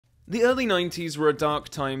The early 90s were a dark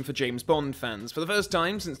time for James Bond fans. For the first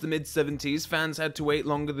time since the mid-70s, fans had to wait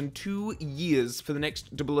longer than 2 years for the next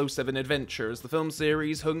 007 adventure, as the film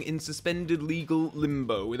series hung in suspended legal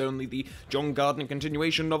limbo, with only the John Gardner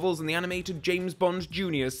continuation novels and the animated James Bond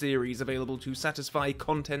Jr. series available to satisfy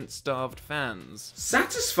content-starved fans.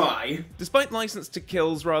 Satisfy? Despite License to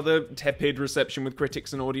Kill's rather tepid reception with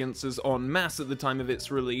critics and audiences en masse at the time of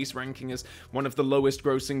its release, ranking as one of the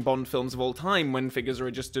lowest-grossing Bond films of all time when figures are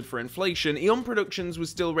adjusted for inflation, Eon Productions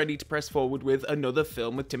was still ready to press forward with another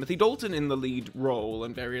film with Timothy Dalton in the lead role,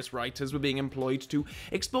 and various writers were being employed to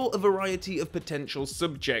explore a variety of potential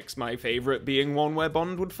subjects, my favourite being one where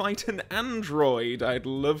Bond would fight an android. I'd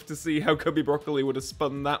love to see how Cubby Broccoli would have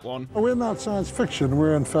spun that one. We're not science fiction,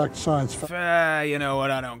 we're in fact science fiction. You know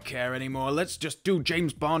what, I don't care anymore. Let's just do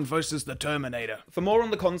James Bond versus the Terminator. For more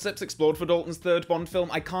on the concepts explored for Dalton's third Bond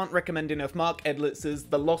film, I can't recommend enough Mark Edlitz's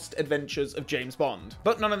The Lost Adventures of James Bond.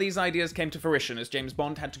 But none of these ideas came to fruition, as James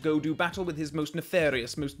Bond had to go do battle with his most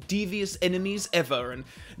nefarious, most devious enemies ever, and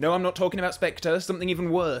no, I'm not talking about Spectre, something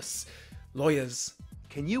even worse. Lawyers.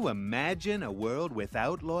 Can you imagine a world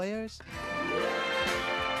without lawyers?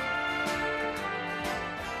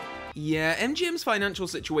 Yeah, MGM's financial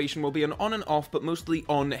situation will be an on and off, but mostly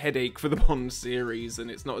on headache for the Bond series, and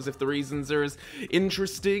it's not as if the reasons are as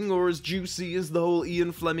interesting or as juicy as the whole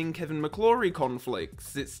Ian Fleming-Kevin McClory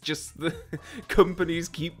conflicts. It's just the companies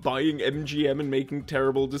keep buying MGM and making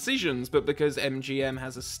terrible decisions, but because MGM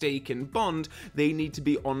has a stake in Bond, they need to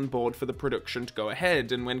be on board for the production to go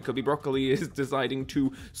ahead, and when Cubby Broccoli is deciding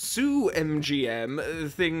to sue MGM,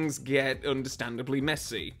 things get understandably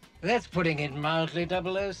messy. That's putting it mildly,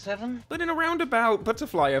 007. But in a roundabout,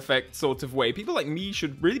 butterfly effect sort of way, people like me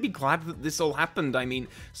should really be glad that this all happened. I mean,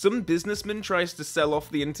 some businessman tries to sell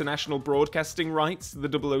off the international broadcasting rights to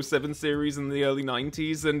the 007 series in the early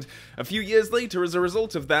 90s, and a few years later, as a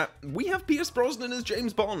result of that, we have Pierce Brosnan as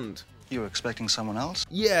James Bond. You were expecting someone else?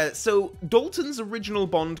 Yeah, so Dalton's original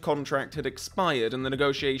Bond contract had expired and the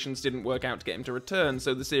negotiations didn't work out to get him to return,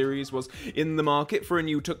 so the series was in the market for a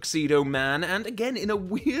new Tuxedo Man, and again, in a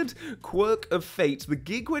weird quirk of fate, the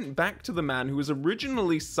gig went back to the man who was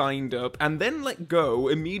originally signed up and then let go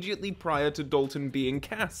immediately prior to Dalton being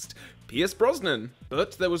cast. Pierce Brosnan.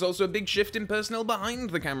 But there was also a big shift in personnel behind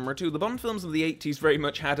the camera too. The Bond films of the 80s very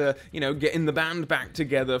much had a, getting the band back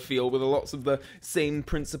together feel, with lots of the same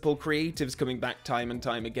principal creatives coming back time and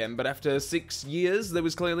time again. But after 6 years, there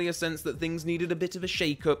was clearly a sense that things needed a bit of a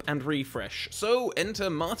shake-up and refresh. So enter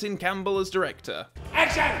Martin Campbell as director.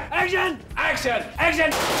 Action! Action! Action!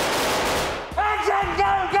 Action! Action!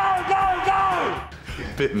 Go! Go! Go!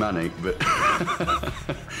 Go! Bit manic, but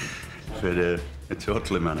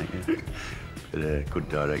totally manic, yeah. But a good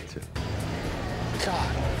director.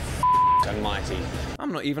 God almighty.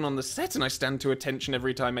 I'm not even on the set and I stand to attention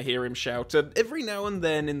every time I hear him shout. Every now and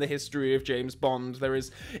then in the history of James Bond, there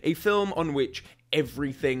is a film on which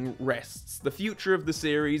everything rests. The future of the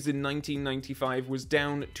series in 1995 was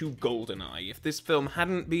down to GoldenEye. If this film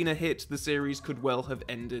hadn't been a hit, the series could well have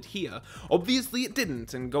ended here. Obviously it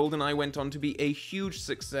didn't, and GoldenEye went on to be a huge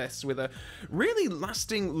success with a really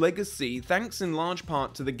lasting legacy, thanks in large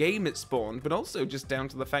part to the game it spawned, but also just down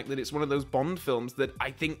to the fact that it's one of those Bond films that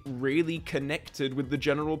I think really connected with the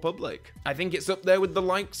general public. I think it's up there with the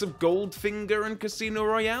likes of Goldfinger and Casino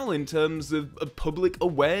Royale in terms of public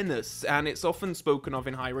awareness, and it's often spoken of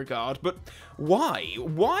in high regard, but why?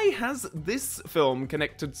 Why has this film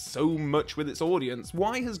connected so much with its audience?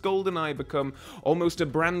 Why has GoldenEye become almost a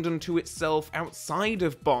brand unto itself outside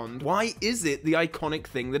of Bond? Why is it the iconic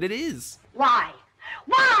thing that it is? Why?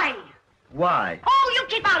 Why? Why? Oh, you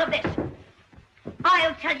keep out of this!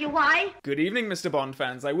 I'll tell you why. Good evening, Mr. Bond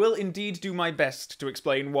fans. I will indeed do my best to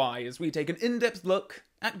explain why as we take an in-depth look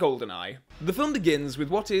at GoldenEye. The film begins with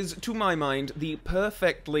what is, to my mind, the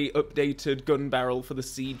perfectly updated gun barrel for the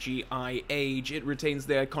CGI age. It retains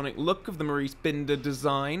the iconic look of the Maurice Binder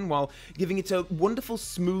design while giving it a wonderful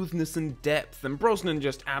smoothness and depth, and Brosnan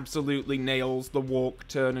just absolutely nails the walk,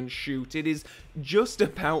 turn and shoot. It is just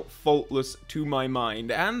about faultless to my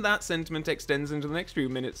mind, and that sentiment extends into the next few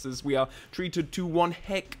minutes as we are treated to one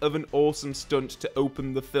heck of an awesome stunt to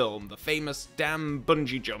open the film, the famous damn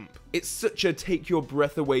bungee jump. It's such a take your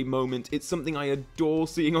breath away moment. It's something I adore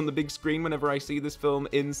seeing on the big screen whenever I see this film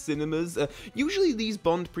in cinemas. Usually these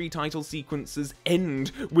Bond pre-title sequences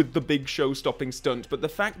end with the big show-stopping stunt, but the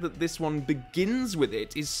fact that this one begins with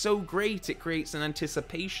it is so great. It creates an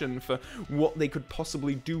anticipation for what they could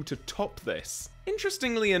possibly do to top this.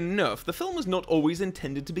 Interestingly enough, the film was not always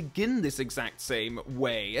intended to begin this exact same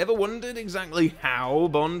way. Ever wondered exactly how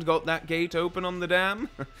Bond got that gate open on the dam?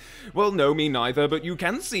 Well, no, me neither, but you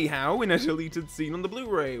can see how in a deleted scene on the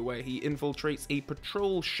Blu-ray, where he infiltrates a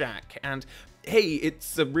patrol shack, and hey,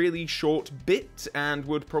 it's a really short bit and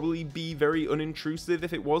would probably be very unintrusive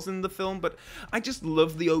if it was in the film, but I just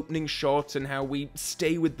love the opening shot and how we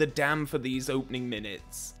stay with the dam for these opening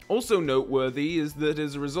minutes. Also noteworthy is that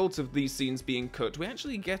as a result of these scenes being cut, we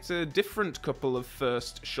actually get a different couple of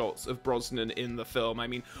first shots of Brosnan in the film. I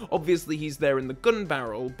mean, obviously he's there in the gun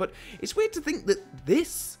barrel, but it's weird to think that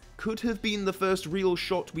this could have been the first real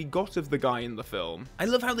shot we got of the guy in the film. I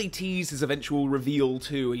love how they tease his eventual reveal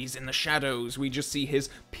too. He's in the shadows, we just see his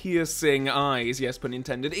piercing eyes, yes pun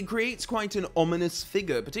intended. It creates quite an ominous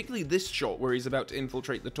figure, particularly this shot where he's about to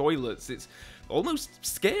infiltrate the toilets. It's almost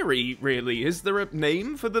scary, really. Is there a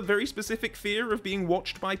name for the very specific fear of being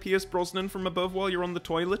watched by Pierce Brosnan from above while you're on the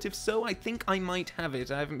toilet? If so, I think I might have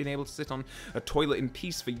it. I haven't been able to sit on a toilet in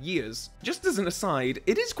peace for years. Just as an aside,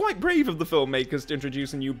 it is quite brave of the filmmakers to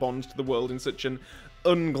introduce a new Bond to the world in such an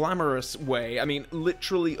unglamorous way. I mean,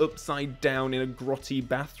 literally upside down in a grotty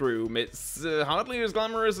bathroom. It's hardly as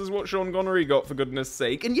glamorous as what Sean Connery got, for goodness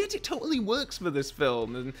sake, and yet it totally works for this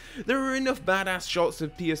film, and there are enough badass shots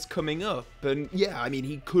of Pierce coming up, and yeah, I mean,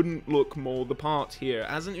 he couldn't look more the part here.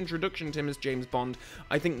 As an introduction to him as James Bond,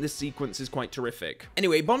 I think this sequence is quite terrific.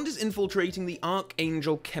 Anyway, Bond is infiltrating the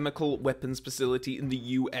Archangel chemical weapons facility in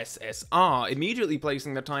the USSR, immediately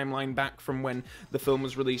placing the timeline back from when the film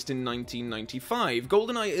was released in 1995.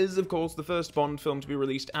 GoldenEye is, of course, the first Bond film to be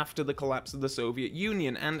released after the collapse of the Soviet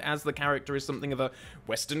Union, and as the character is something of a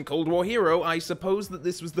Western Cold War hero, I suppose that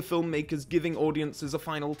this was the filmmakers giving audiences a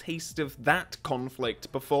final taste of that conflict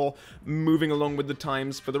before moving along with the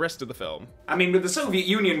times for the rest of the film. I mean, with the Soviet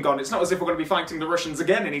Union gone, it's not as if we're going to be fighting the Russians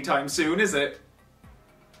again anytime soon, is it?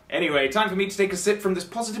 Anyway, time for me to take a sip from this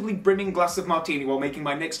positively brimming glass of martini while making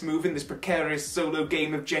my next move in this precarious solo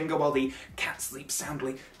game of Jenga while the cat sleeps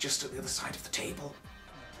soundly just at the other side of the table.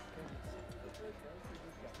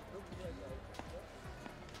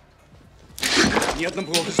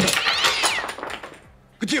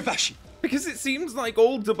 Because it seems like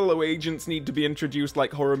all 00 agents need to be introduced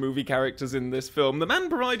like horror movie characters in this film. The man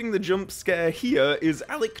providing the jump scare here is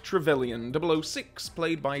Alec Trevelyan, 006,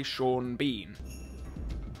 played by Sean Bean.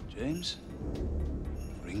 James?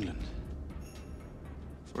 For England.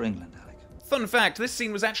 For England, Alec. Fun fact, this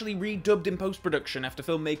scene was actually redubbed in post-production after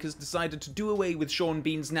filmmakers decided to do away with Sean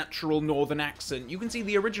Bean's natural northern accent. You can see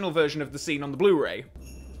the original version of the scene on the Blu-ray.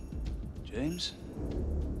 James?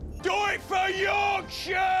 Do it for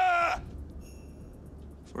Yorkshire!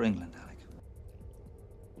 For England, Alec.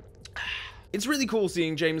 It's really cool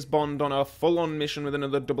seeing James Bond on a full-on mission with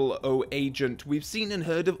another 00 agent. We've seen and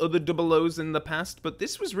heard of other 00s in the past, but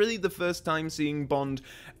this was really the first time seeing Bond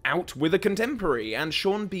out with a contemporary, and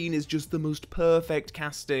Sean Bean is just the most perfect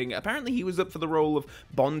casting. Apparently he was up for the role of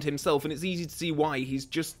Bond himself, and it's easy to see why. He's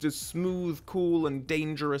just as smooth, cool, and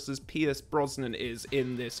dangerous as Pierce Brosnan is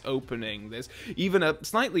in this opening. There's even a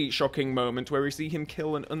slightly shocking moment where we see him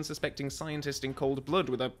kill an unsuspecting scientist in cold blood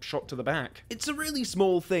with a shot to the back. It's a really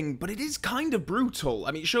small thing, but it is kind of brutal.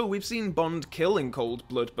 I mean, sure, we've seen Bond kill in cold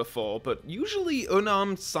blood before, but usually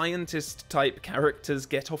unarmed scientist-type characters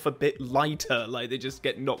get off a bit lighter, like they just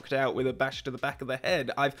get knocked out with a bash to the back of the head.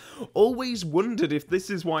 I've always wondered if this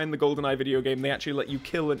is why in the GoldenEye video game they actually let you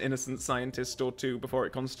kill an innocent scientist or two before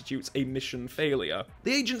it constitutes a mission failure.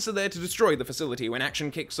 The agents are there to destroy the facility when action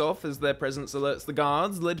kicks off as their presence alerts the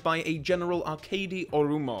guards, led by a General Arkady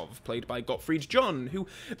Orumov, played by Gottfried John, who,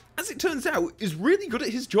 as it turns out, is really good at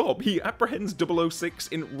his job. He apprehends 006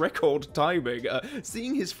 in record timing.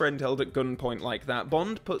 Seeing his friend held at gunpoint like that,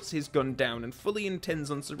 Bond puts his gun down and fully intends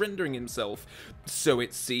on surrendering himself. So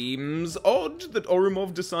it seems odd that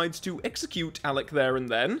Orumov decides to execute Alec there and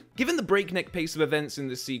then. Given the breakneck pace of events in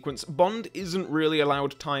this sequence, Bond isn't really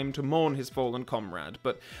allowed time to mourn his fallen comrade,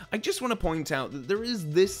 but I just want to point out that there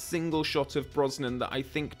is this single shot of Brosnan that I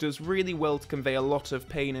think does really well to convey a lot of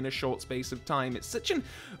pain in a short space of time. It's such an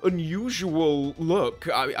unusual look.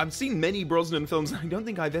 I've seen many Brosnan films, and I don't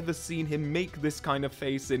think I've ever seen him make this kind of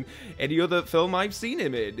face in any other film I've seen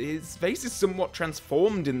him in. His face is somewhat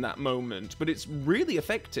transformed in that moment, but it's really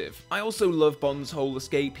effective. I also love Bond's whole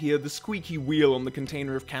escape here, the squeaky wheel on the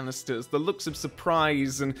container of canisters, the looks of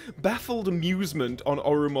surprise and baffled amusement on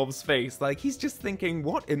Orumov's face, like he's just thinking,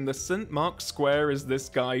 what in the St. Mark's Square is this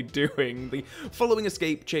guy doing? The following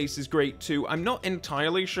escape chase is great too. I'm not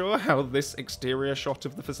entirely sure how this exterior shot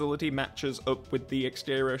of the facility matches up with the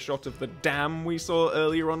exterior shot of the dam we saw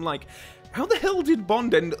earlier on. Like, How the hell did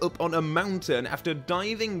Bond end up on a mountain after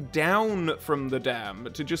diving down from the dam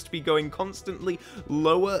to just be going constantly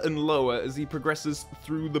lower and lower as he progresses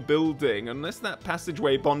through the building? Unless that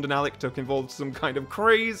passageway Bond and Alec took involved some kind of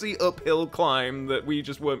crazy uphill climb that we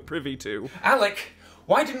just weren't privy to. Alec,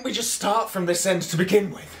 why didn't we just start from this end to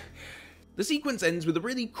begin with? The sequence ends with a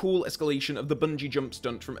really cool escalation of the bungee jump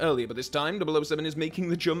stunt from earlier, but this time 007 is making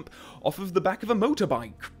the jump off of the back of a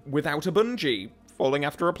motorbike without a bungee, falling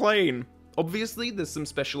after a plane. Obviously, there's some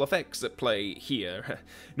special effects at play here.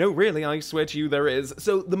 No, really, I swear to you there is.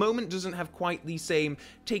 So the moment doesn't have quite the same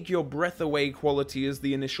take-your-breath-away quality as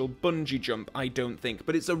the initial bungee jump, I don't think,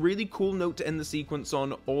 but it's a really cool note to end the sequence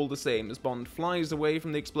on all the same, as Bond flies away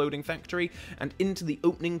from the exploding factory and into the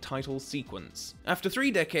opening title sequence. After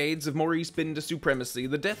 3 decades of Maurice Binder supremacy,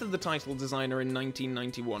 the death of the title designer in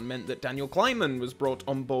 1991 meant that Daniel Kleinman was brought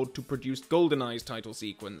on board to produce GoldenEye's title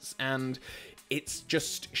sequence, and it's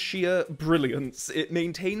just sheer brilliance. It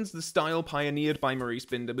maintains the style pioneered by Maurice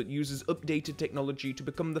Binder, but uses updated technology to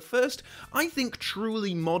become the first, I think,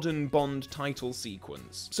 truly modern Bond title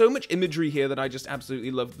sequence. So much imagery here that I just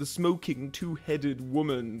absolutely love. The smoking two-headed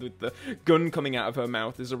woman with the gun coming out of her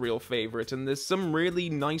mouth is a real favourite, and there's some really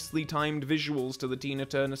nicely timed visuals to the Tina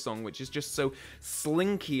Turner song, which is just so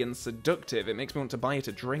slinky and seductive. It makes me want to buy it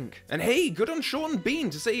a drink. And hey, good on Sean Bean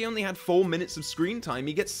to say he only had 4 minutes of screen time.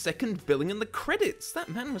 He gets second billing in the credits. That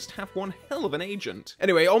man must have one hell of an agent.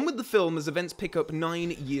 Anyway, on with the film as events pick up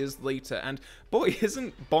 9 years later, and boy,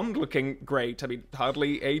 isn't Bond looking great. I mean,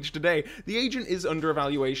 hardly aged a day. The agent is under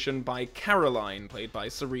evaluation by Caroline, played by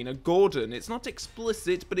Serena Gordon. It's not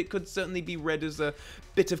explicit, but it could certainly be read as a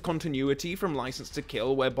bit of continuity from License to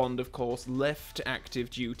Kill, where Bond, of course, left active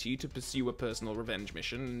duty to pursue a personal revenge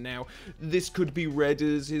mission, and now this could be read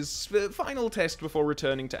as his final test before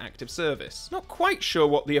returning to active service. Not quite sure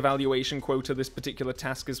what the evaluation quota this particular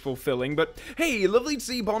task is fulfilling, but hey, lovely to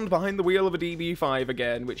see Bond behind the wheel of a DB5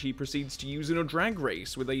 again, which he proceeds to use in a drag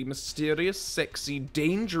race with a mysterious, sexy,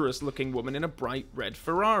 dangerous-looking woman in a bright red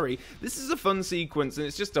Ferrari. This is a fun sequence, and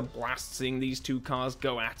it's just a blast seeing these two cars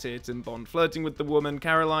go at it, and Bond flirting with the woman.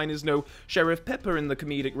 Caroline is no Sheriff Pepper in the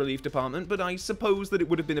comedic relief department, but I suppose that it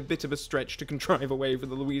would have been a bit of a stretch to contrive a way for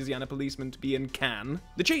the Louisiana policeman to be in Cannes.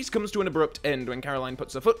 The chase comes to an abrupt end when Caroline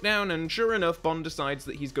puts her foot down, and sure enough, Bond decides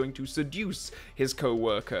that he's going to seduce his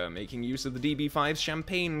co-worker, making use of the DB5's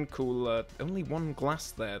champagne cooler. Only one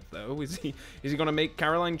glass there, though. Is he gonna make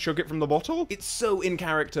Caroline chug it from the bottle? It's so in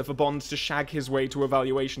character for Bond to shag his way to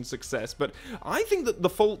evaluation success, but I think that the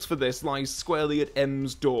fault for this lies squarely at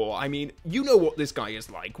M's door. I mean, you know what this guy is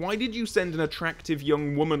like. Why did you send an attractive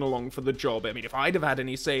young woman along for the job? I mean, if I'd have had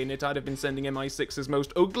any say in it, I'd have been sending MI6's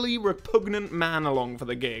most ugly, repugnant man along for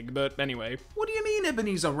the gig, but anyway. What do you mean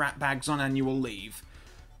Ebenezer Ratbag's on annual leave?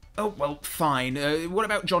 Oh, well, fine. What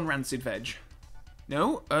about John Rancid Veg?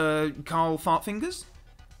 No? Carl Fartfingers?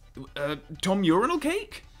 Tom Urinal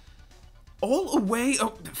Cake? All away?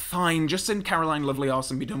 Oh, fine. Just send Caroline Lovely Arse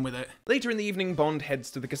and be done with it. Later in the evening, Bond heads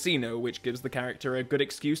to the casino, which gives the character a good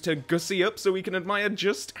excuse to gussy up so we can admire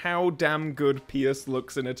just how damn good Pierce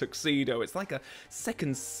looks in a tuxedo. It's like a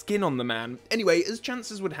second skin on the man. Anyway, as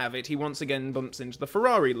chances would have it, he once again bumps into the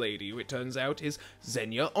Ferrari lady, who it turns out is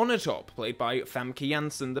Xenia Onatop, played by Famke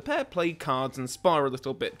Janssen. The pair play cards and spar a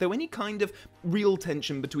little bit, though any kind of real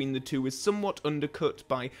tension between the two is somewhat undercut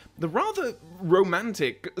by the rather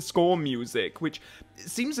romantic score music, which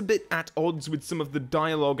seems a bit at odds with some of the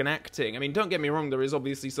dialogue and acting. I mean, don't get me wrong, there is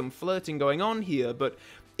obviously some flirting going on here, but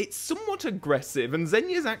it's somewhat aggressive, and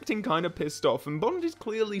Xenia's acting kind of pissed off, and Bond is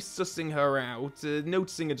clearly sussing her out,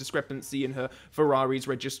 noticing a discrepancy in her Ferrari's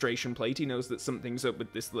registration plate. He knows that something's up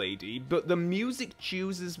with this lady, but the music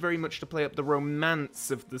chooses very much to play up the romance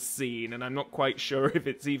of the scene, and I'm not quite sure if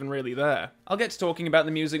it's even really there. I'll get to talking about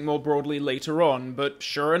the music more broadly later on, but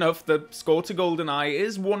sure enough, the score to GoldenEye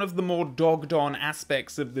is one of the more dogged-on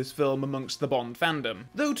aspects of this film amongst the Bond fandom.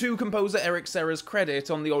 Though to composer Eric Serra's credit,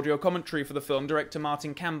 on the audio commentary for the film, director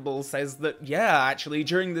Martin Campbell says that, yeah, actually,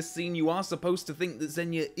 during this scene you are supposed to think that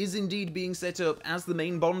Xenia is indeed being set up as the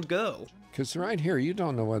main Bond girl. Because right here, you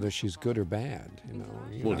don't know whether she's good or bad, you know.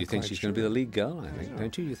 Well, do you think she's going to be the lead girl, I think,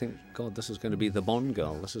 don't you? You think, God, this is going to be the Bond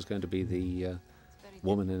girl. This is going to be the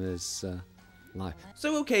woman in his life.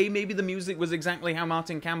 So okay, maybe the music was exactly how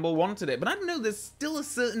Martin Campbell wanted it, but I don't know, there's still a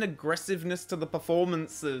certain aggressiveness to the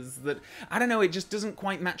performances that, I don't know, it just doesn't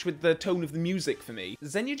quite match with the tone of the music for me.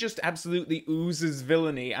 Xenia just absolutely oozes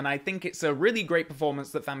villainy, and I think it's a really great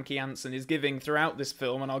performance that Famke Janssen is giving throughout this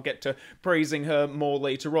film, and I'll get to praising her more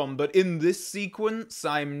later on, but in this sequence,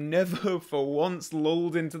 I'm never for once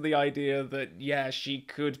lulled into the idea that, yeah, she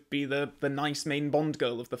could be the nice main Bond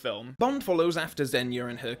girl of the film. Bond follows after Xenia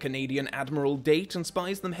and her Canadian Admiral date and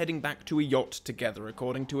spies them heading back to a yacht together.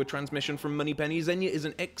 According to a transmission from Moneypenny, Xenia is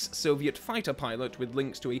an ex-Soviet fighter pilot with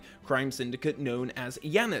links to a crime syndicate known as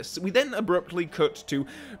Yanis. We then abruptly cut to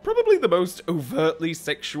probably the most overtly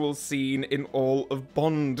sexual scene in all of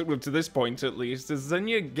Bond, to this point at least, as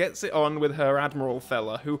Xenia gets it on with her Admiral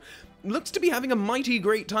fella, who looks to be having a mighty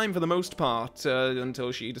great time for the most part,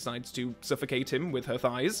 until she decides to suffocate him with her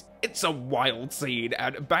thighs. It's a wild scene,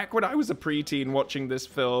 and back when I was a preteen watching this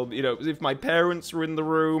film, you know, if my parents were in the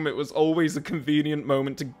room, it was always a convenient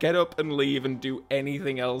moment to get up and leave and do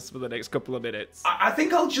anything else for the next couple of minutes. I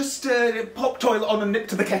think I'll just pop toilet on and nip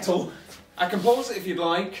to the kettle. I can pause it if you'd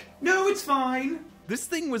like. No, it's fine. This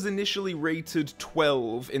thing was initially rated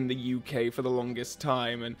 12 in the UK for the longest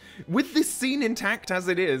time, and with this scene intact as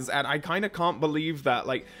it is, and I kinda can't believe that,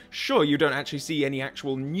 like, sure, you don't actually see any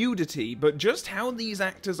actual nudity, but just how these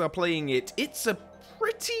actors are playing it, it's a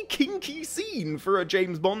pretty kinky scene for a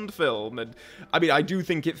James Bond film, and I mean, I do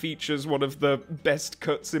think it features one of the best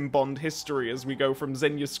cuts in Bond history as we go from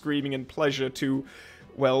Xenia screaming in pleasure to,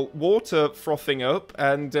 well, water frothing up,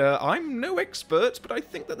 and I'm no expert, but I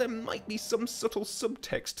think that there might be some subtle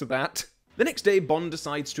subtext to that. The next day, Bond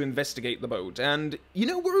decides to investigate the boat, and, you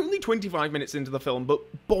know, we're only 25 minutes into the film, but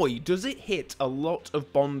boy, does it hit a lot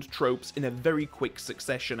of Bond tropes in a very quick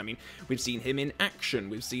succession. I mean, we've seen him in action,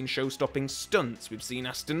 we've seen show-stopping stunts, we've seen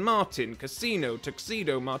Aston Martin, Casino,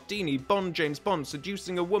 Tuxedo, Martini, Bond, James Bond,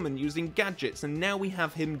 seducing a woman using gadgets, and now we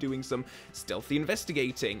have him doing some stealthy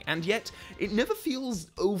investigating, and yet, it never feels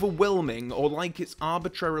overwhelming or like it's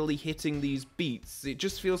arbitrarily hitting these beats. It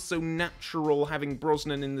just feels so natural having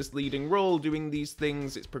Brosnan in this leading role, doing these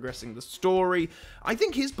things, it's progressing the story. I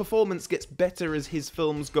think his performance gets better as his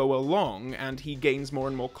films go along, and he gains more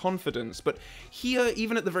and more confidence, but here,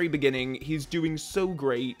 even at the very beginning, he's doing so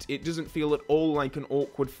great, it doesn't feel at all like an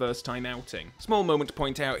awkward first-time outing. Small moment to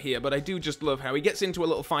point out here, but I do just love how he gets into a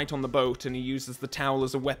little fight on the boat, and he uses the towel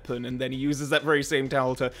as a weapon, and then he uses that very same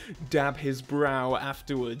towel to dab his brow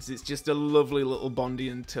afterwards. It's just a lovely little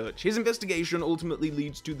Bondian touch. His investigation ultimately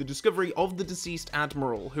leads to the discovery of the deceased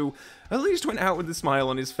Admiral, who at least went out with a smile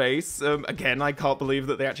on his face. Again, I can't believe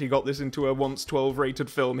that they actually got this into a once 12 rated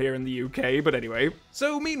film here in the UK, but anyway.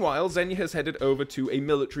 So meanwhile, Xenia has headed over to a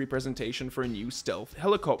military presentation for a new stealth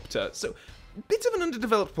helicopter. So, bit of an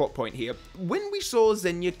underdeveloped plot point here. When we saw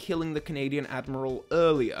Xenia killing the Canadian Admiral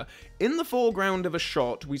earlier, in the foreground of a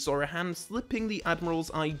shot, we saw a hand slipping the Admiral's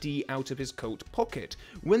ID out of his coat pocket.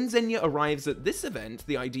 When Xenia arrives at this event,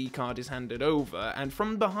 the ID card is handed over, and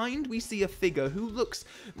from behind we see a figure who looks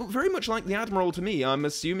very much like the Admiral to me. I'm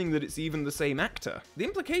assuming that it's even the same actor. The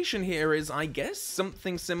implication here is, I guess,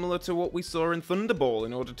 something similar to what we saw in Thunderball.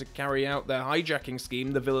 In order to carry out their hijacking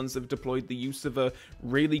scheme, the villains have deployed the use of a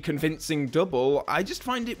really convincing double. I just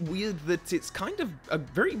find it weird that it's kind of a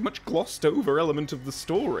very much glossed over element of the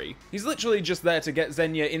story. He's literally just there to get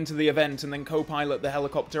Xenia into the event and then co-pilot the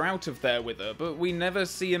helicopter out of there with her, but we never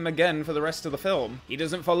see him again for the rest of the film. He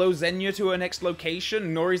doesn't follow Xenia to her next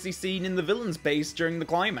location, nor is he seen in the villain's base during the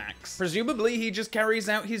climax. Presumably, he just carries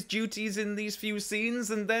out his duties in these few scenes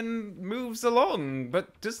and then moves along,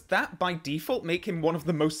 but does that by default make him one of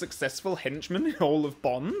the most successful henchmen in all of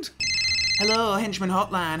Bond? Hello, Henchman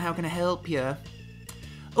Hotline, how can I help you?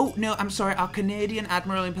 Oh, no, I'm sorry, our Canadian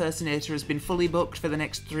Admiral impersonator has been fully booked for the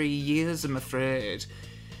next 3 years, I'm afraid.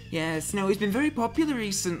 Yes, no, he's been very popular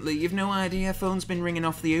recently. You've no idea, phone's been ringing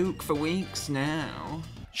off the hook for weeks now.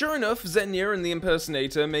 Sure enough, Xenia and the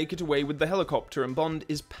impersonator make it away with the helicopter, and Bond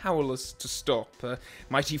is powerless to stop.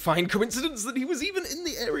 Mighty fine coincidence that he was even in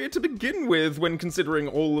the area to begin with, when considering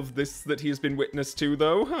all of this that he has been witness to,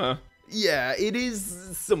 though, huh? Yeah, it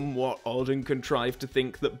is somewhat odd and contrived to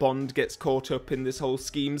think that Bond gets caught up in this whole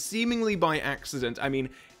scheme seemingly by accident. I mean,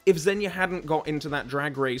 if Xenia hadn't got into that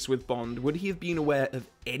drag race with Bond, would he have been aware of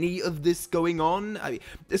any of this going on?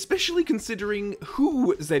 Especially considering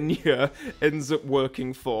who Xenia ends up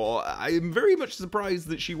working for. I'm very much surprised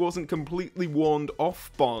that she wasn't completely warned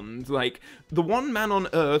off Bond. Like, the one man on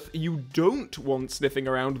Earth you don't want sniffing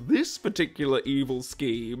around this particular evil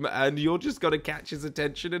scheme, and you're just gotta catch his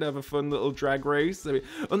attention and have a fun little drag race. I mean,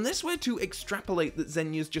 unless we're to extrapolate that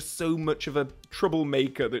Xenia's just so much of a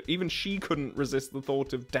troublemaker that even she couldn't resist the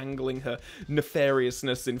thought of dangling her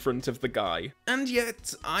nefariousness in front of the guy. And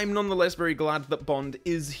yet, I'm nonetheless very glad that Bond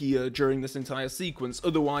is here during this entire sequence,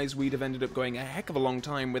 otherwise we'd have ended up going a heck of a long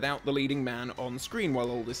time without the leading man on screen while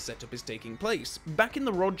all this setup is taking place. Back in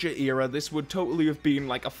the Roger era, this would totally have been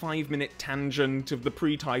like a 5-minute tangent of the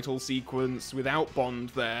pre-title sequence without Bond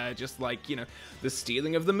there, just like, you know, the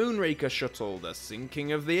stealing of the Moonraker shuttle, the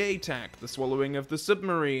sinking of the ATAC, the swallowing of the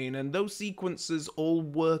submarine, and those sequences all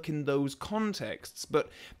work in those contexts, but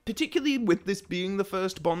particularly with this being the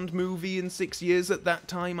first Bond movie in 6 years at that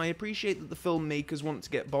time, I appreciate that the filmmakers want to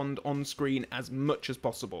get Bond on screen as much as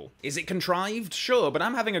possible. Is it contrived? Sure, but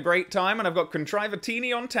I'm having a great time and I've got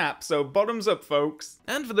Contrivatini on tap, so bottoms up, folks.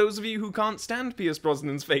 And for those of you who can't stand Pierce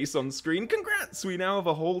Brosnan's face on screen, congrats! We now have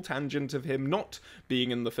a whole tangent of him not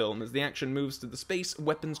being in the film as the action moves to the Space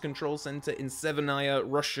Weapons Control Center in Severnaya,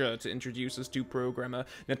 Russia, to introduce us to programmer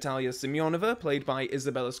Natalia Semyonova, played by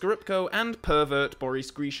Isabella Skorupko, and pervert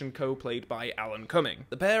Boris Grishenko, played by Alan Cumming.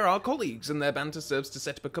 The pair are colleagues, and their banter serves to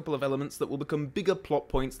set up a couple of elements that will become bigger plot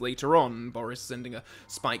points later on, Boris sending a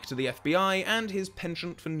spike to the FBI, and his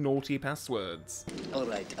penchant for naughty passwords.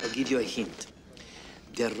 Alright, I'll give you a hint.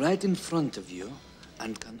 They're right in front of you,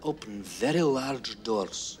 and can open very large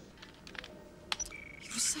doors.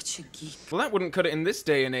 You're such a geek. Well, that wouldn't cut it in this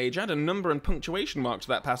day and age. Add a number and punctuation mark to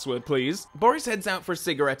that password, please. Boris heads out for a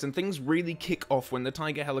cigarette, and things really kick off when the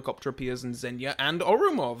Tiger helicopter appears and Xenia and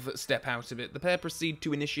Orumov step out of it. The pair proceed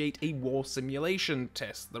to initiate a war simulation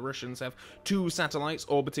test. The Russians have 2 satellites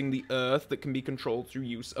orbiting the Earth that can be controlled through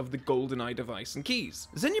use of the GoldenEye device and keys.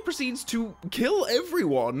 Xenia proceeds to kill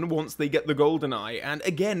everyone once they get the GoldenEye, and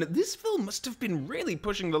again, this film must have been really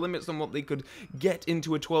pushing the limits on what they could get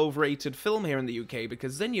into a 12-rated film here in the UK, because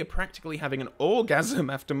Xenia practically having an orgasm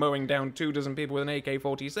after mowing down 2 dozen people with an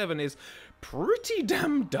AK-47 is pretty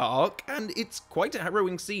damn dark, and it's quite a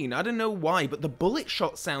harrowing scene. I don't know why, but the bullet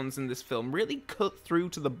shot sounds in this film really cut through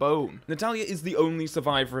to the bone. Natalia is the only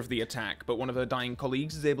survivor of the attack, but one of her dying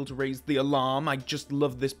colleagues is able to raise the alarm. I just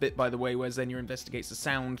love this bit, by the way, where Xenia investigates a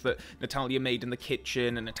sound that Natalia made in the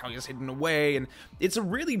kitchen, and Natalia's hidden away, and it's a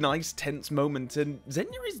really nice, tense moment, and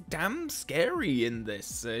Xenia is damn scary in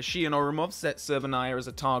this. She and Orumov set Severnaya as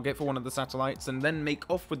a target for one of the satellites, and then make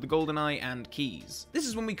off with the GoldenEye and keys. This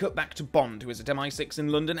is when we cut back to Bond, who is at MI6 in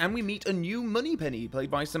London, and we meet a new Moneypenny, played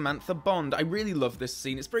by Samantha Bond. I really love this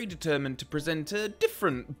scene. It's very determined to present a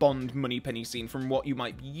different Bond Moneypenny scene from what you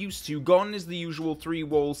might be used to. Gone is the usual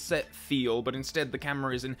 3-wall set feel, but instead the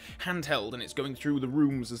camera is in handheld, and it's going through the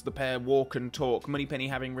rooms as the pair walk and talk, Moneypenny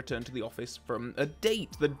having returned to the office from a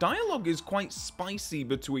date. The dialogue is quite spicy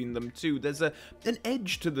between them too. There's an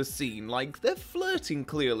edge to the scene, like they're flirting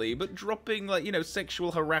clearly, but dropping, like, you know,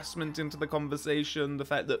 sexual harassment into the conversation, the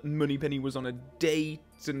fact that Moneypenny was on a date,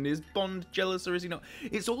 and is Bond jealous or is he not?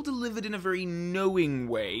 It's all delivered in a very knowing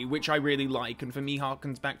way, which I really like, and for me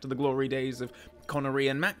harkens back to the glory days of Connery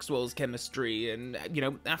and Maxwell's chemistry, and, you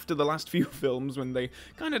know, after the last few films when they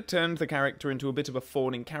kind of turned the character into a bit of a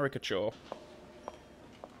fawning caricature.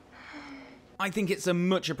 I think it's a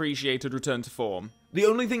much appreciated return to form. The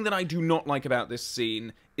only thing that I do not like about this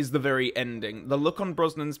scene is the very ending. The look on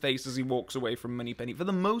Brosnan's face as he walks away from Moneypenny. For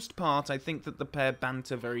the most part, I think that the pair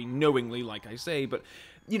banter very knowingly, like I say, but,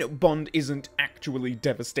 you know, Bond isn't actually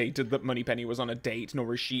devastated that Moneypenny was on a date,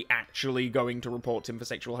 nor is she actually going to report him for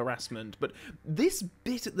sexual harassment. But this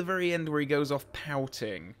bit at the very end where he goes off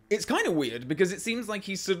pouting, it's kind of weird, because it seems like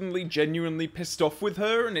he's suddenly genuinely pissed off with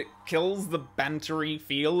her, and it kills the bantery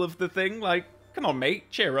feel of the thing, like, come on, mate,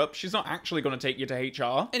 cheer up, she's not actually going to take you to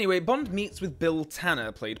HR. Anyway, Bond meets with Bill Tanner,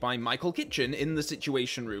 played by Michael Kitchen, in the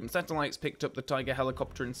Situation Room. Satellites picked up the Tiger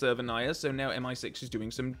helicopter in Severnaya, so now MI6 is doing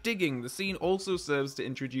some digging. The scene also serves to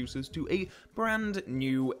introduce us to a brand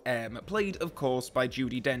new M, played, of course, by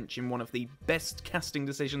Judi Dench in one of the best casting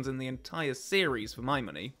decisions in the entire series, for my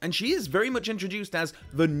money. And she is very much introduced as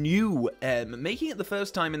the new M, making it the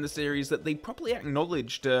first time in the series that they properly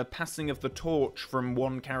acknowledged a passing of the torch from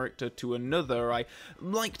one character to another. I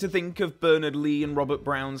like to think of Bernard Lee and Robert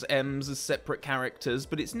Brown's M's as separate characters,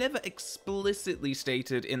 but it's never explicitly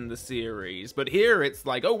stated in the series. But here it's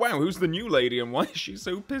like, oh wow, who's the new lady and why is she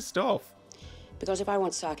so pissed off? Because if I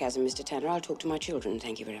want sarcasm, Mr. Tanner, I'll talk to my children,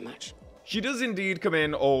 thank you very much. She does indeed come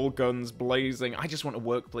in all guns blazing. I just want a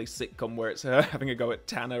workplace sitcom where it's her having a go at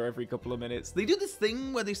Tanner every couple of minutes. They do this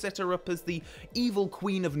thing where they set her up as the evil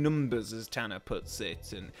queen of numbers, as Tanner puts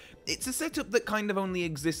it, and it's a setup that kind of only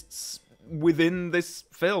exists within this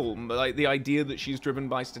film, like the idea that she's driven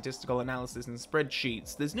by statistical analysis and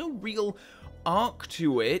spreadsheets. There's no real arc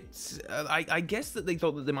to it. I guess that they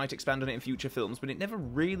thought that they might expand on it in future films, but it never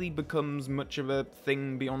really becomes much of a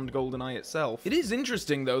thing beyond GoldenEye itself. It is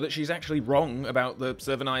interesting, though, that she's actually wrong about the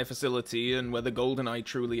Servanaya facility and whether GoldenEye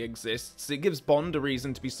truly exists. It gives Bond a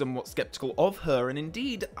reason to be somewhat skeptical of her, and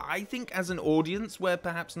indeed, I think as an audience, we're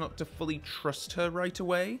perhaps not to fully trust her right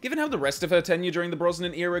away. Given how the rest of her tenure during the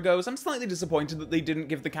Brosnan era goes, I'm slightly disappointed that they didn't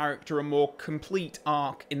give the character a more complete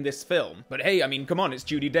arc in this film. But hey, I mean, come on, it's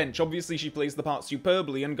Judi Dench. Obviously, she plays the part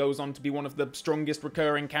superbly and goes on to be one of the strongest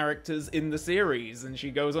recurring characters in the series, and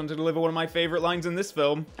she goes on to deliver one of my favourite lines in this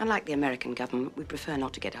film. Unlike the American government, we prefer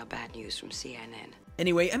not to get our bad news from CNN.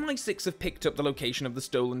 Anyway, MI6 have picked up the location of the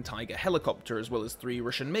stolen Tiger helicopter, as well as 3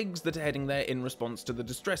 Russian MiGs that are heading there in response to the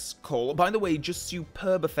distress call. By the way, just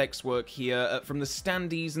superb effects work here, from the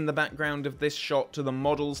standees in the background of this shot to the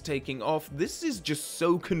models taking off. This is just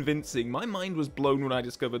so convincing. My mind was blown when I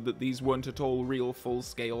discovered that these weren't at all real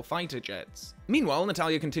full-scale fighter jets. Meanwhile,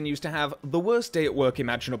 Natalia continues to have the worst day at work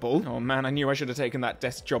imaginable. Oh man, I knew I should have taken that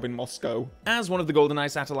desk job in Moscow. As one of the GoldenEye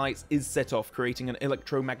satellites is set off, creating an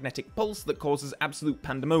electromagnetic pulse that causes absolute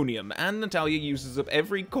pandemonium, and Natalia uses up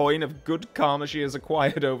every coin of good karma she has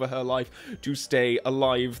acquired over her life to stay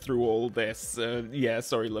alive through all this. Yeah,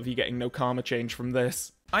 sorry love, you're getting no karma change from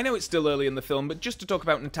this. I know it's still early in the film, but just to talk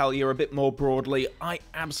about Natalia a bit more broadly, I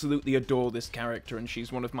absolutely adore this character, and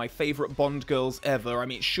she's one of my favourite Bond girls ever. I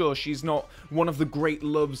mean, sure, she's not one of the great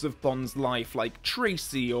loves of Bond's life, like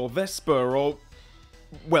Tracy or Vesper or...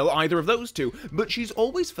 well, either of those two, but she's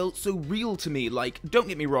always felt so real to me. Like, don't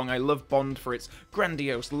get me wrong, I love Bond for its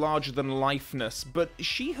grandiose, larger-than-lifeness, but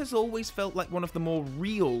she has always felt like one of the more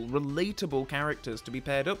real, relatable characters to be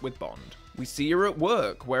paired up with Bond. We see her at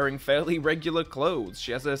work, wearing fairly regular clothes.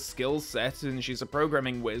 She has a skill set, and she's a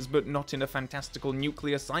programming whiz, but not in a fantastical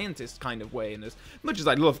nuclear scientist kind of way. And as much as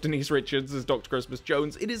I love Denise Richards as Dr. Christmas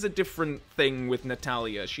Jones, it is a different thing with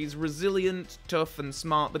Natalia. She's resilient, tough, and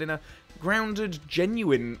smart, but in a grounded,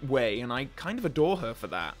 genuine way, and I kind of adore her for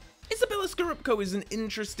that. Isabella Scorupco is an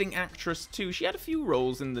interesting actress too. She had a few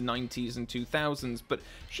roles in the 90s and 2000s, but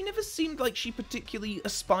she never seemed like she particularly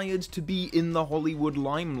aspired to be in the Hollywood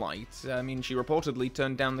limelight. I mean, she reportedly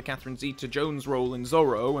turned down the Catherine Zeta-Jones role in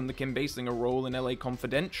Zorro and the Kim Basinger role in LA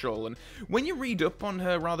Confidential, and when you read up on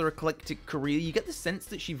her rather eclectic career, you get the sense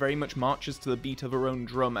that she very much marches to the beat of her own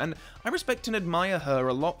drum, and I respect and admire her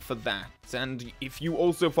a lot for that. And if you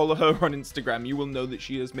also follow her on Instagram, you will know that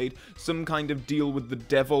she has made some kind of deal with the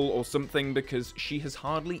devil or something, because she has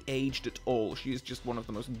hardly aged at all. She is just one of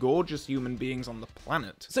the most gorgeous human beings on the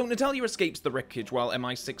planet. So Natalia escapes the wreckage while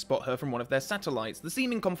MI6 spot her from one of their satellites. The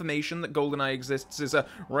seeming confirmation that GoldenEye exists is a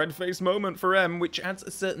red-faced moment for M, which adds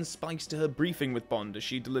a certain spice to her briefing with Bond as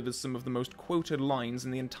she delivers some of the most quoted lines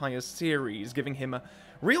in the entire series, giving him a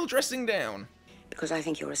real dressing down. Because I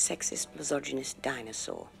think you're a sexist, misogynist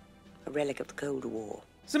dinosaur. A relic of the Cold War.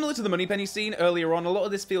 Similar to the Moneypenny scene earlier on, a lot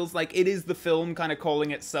of this feels like it is the film kind of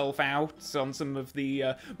calling itself out on some of the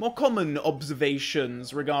more common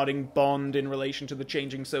observations regarding Bond in relation to the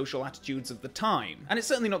changing social attitudes of the time. And it's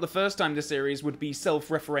certainly not the first time the series would be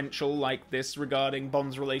self-referential like this regarding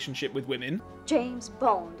Bond's relationship with women. James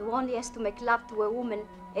Bond, who only has to make love to a woman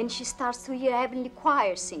and she starts to hear heavenly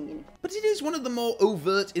choir singing. But it is one of the more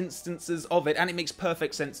overt instances of it, and it makes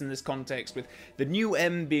perfect sense in this context, with the new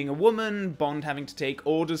M being a woman, Bond having to take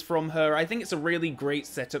orders from her. I think it's a really great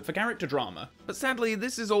setup for character drama. But sadly,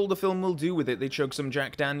 this is all the film will do with it. They chug some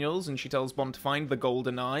Jack Daniels, and she tells Bond to find the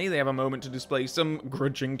GoldenEye. They have a moment to display some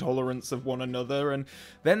grudging tolerance of one another, and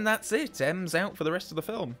then that's it. M's out for the rest of the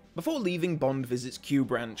film. Before leaving, Bond visits Q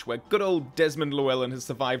Branch, where good old Desmond Llewellyn has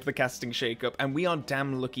survived the casting shakeup, and we are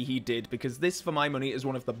damn lucky he did, because this, for my money, is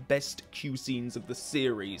one of the best Q scenes of the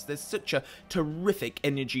series. There's such a terrific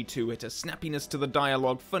energy to it, a snappiness to the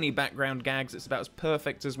dialogue, funny background gags. It's about as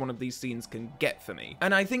perfect as one of these scenes can get for me.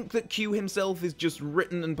 And I think that Q himself is just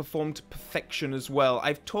written and performed to perfection as well.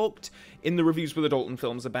 I've talked in the reviews for the Dalton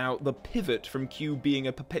films about the pivot from Q being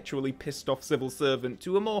a perpetually pissed off civil servant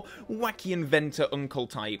to a more wacky inventor uncle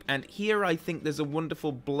type, and here I think there's a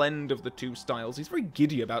wonderful blend of the two styles. He's very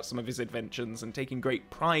giddy about some of his inventions and taking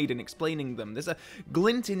great pride in explaining them. There's a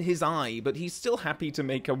glint in his eye, but he's still happy to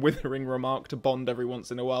make a withering remark to Bond every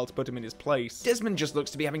once in a while to put him in his place. Desmond just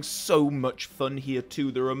looks to be having so much fun here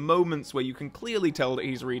too. There are moments where you can clearly tell that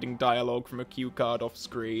he's reading dialogue from a cue card off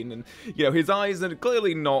screen, and you know, his eyes are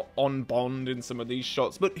clearly not on Bond in some of these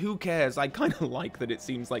shots, but who cares? I kind of like that it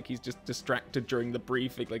seems like he's just distracted during the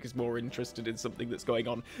briefing, like he's more interested in something that's going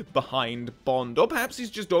on behind Bond. Or perhaps he's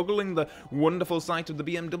just ogling the wonderful sight of the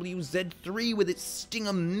BMW Z3 with its stinking talking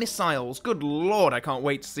of missiles. Good lord, I can't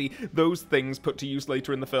wait to see those things put to use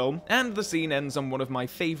later in the film. And the scene ends on one of my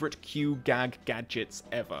favourite Q gag gadgets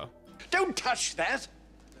ever. Don't touch that!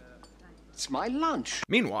 It's my lunch.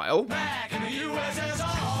 Meanwhile,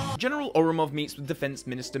 General Oromov meets with Defense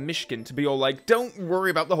Minister Mishkin to be all like, don't worry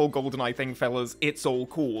about the whole GoldenEye thing, fellas, it's all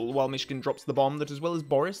cool. While Mishkin drops the bomb that, as well as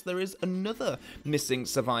Boris, there is another missing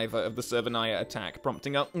survivor of the Servanaya attack,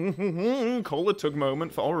 prompting a collar tug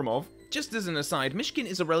moment for Oromov. Just as an aside, Mishkin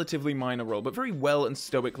is a relatively minor role, but very well and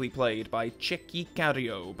stoically played by Checky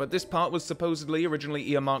Cario, but this part was supposedly originally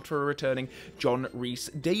earmarked for a returning John Rhys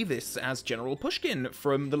Davis as General Pushkin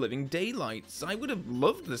from The Living Daylights. I would have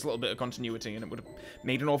loved this little bit of continuity, and it would have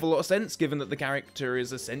made an awful lot of sense given that the character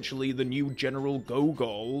is essentially the new General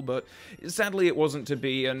Gogol, but sadly it wasn't to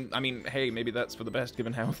be, and I mean, hey, maybe that's for the best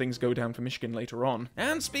given how things go down for Mishkin later on.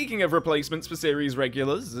 And speaking of replacements for series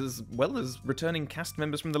regulars, as well as returning cast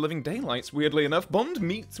members from The Living Daylights, weirdly enough, Bond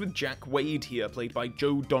meets with Jack Wade here, played by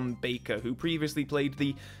Joe Don Baker, who previously played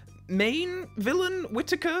the main villain,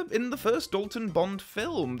 Whitaker, in the first Dalton Bond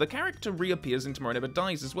film. The character reappears in Tomorrow Never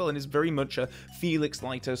Dies as well, and is very much a Felix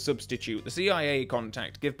Leiter substitute, the CIA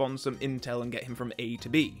contact, give Bond some intel and get him from A to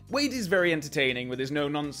B. Wade is very entertaining with his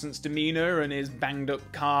no-nonsense demeanour and his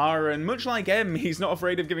banged-up car, and much like M, he's not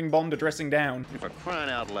afraid of giving Bond a dressing down. For crying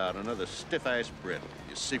out loud, another stiff-ass Brit,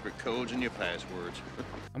 your secret codes and your passwords.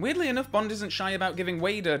 And weirdly enough, Bond isn't shy about giving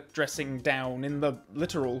Wade a dressing down in the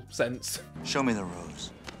literal sense. Show me the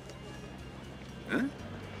rose. Huh?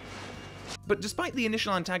 But despite the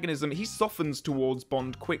initial antagonism, he softens towards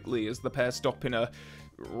Bond quickly as the pair stop in a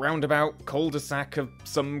roundabout cul-de-sac of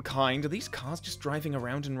some kind. Are these cars just driving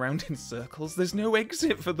around and round in circles? There's no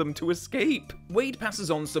exit for them to escape. Wade passes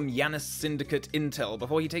on some Yanis Syndicate intel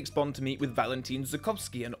before he takes Bond to meet with Valentin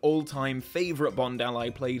Zukovsky, an all-time favourite Bond ally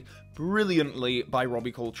played brilliantly by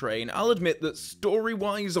Robbie Coltrane. I'll admit that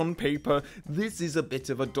story-wise on paper, this is a bit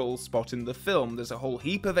of a dull spot in the film. There's a whole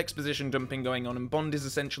heap of exposition dumping going on, and Bond is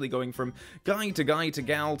essentially going from guy to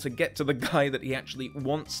gal to get to the guy that he actually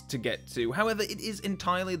wants to get to. However, it is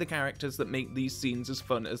entirely the characters that make these scenes as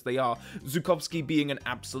fun as they are. Zukovsky being an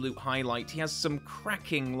absolute highlight. He has some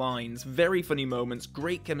cracking lines, very funny moments,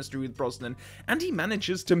 great chemistry with Brosnan, and he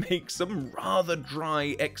manages to make some rather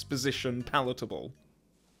dry exposition palatable.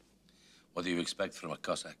 What do you expect from a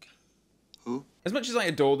Cossack? Who? As much as I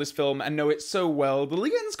adore this film and know it so well, the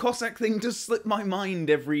Lien's Cossack thing does slip my mind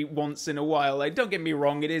every once in a while. Like, don't get me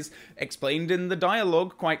wrong, it is explained in the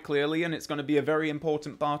dialogue quite clearly, and it's going to be a very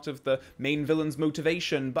important part of the main villain's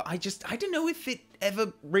motivation, but I don't know if it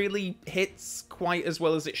ever really hits quite as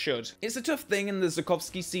well as it should. It's a tough thing in the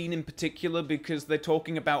Zukovsky scene in particular, because they're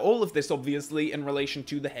talking about all of this, obviously, in relation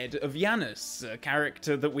to the head of Yanis, a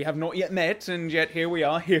character that we have not yet met, and yet here we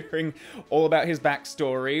are hearing all about his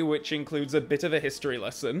backstory, which includes a bit of a history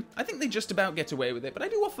lesson. I think they just about get away with it, but I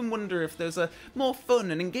do often wonder if there's a more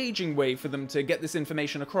fun and engaging way for them to get this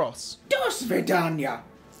information across. Dos Vidanya!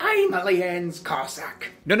 I'm a Lien's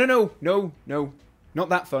Cossack! No, not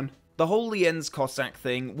that fun. The whole Lien's Cossack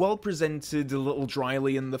thing, while presented a little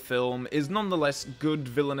dryly in the film, is nonetheless good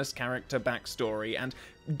villainous character backstory, and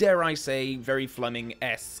dare I say, very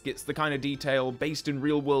Fleming-esque. It's the kind of detail based in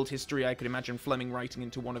real-world history I could imagine Fleming writing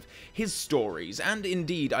into one of his stories, and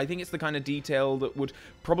indeed, I think it's the kind of detail that would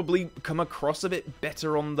probably come across a bit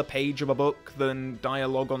better on the page of a book than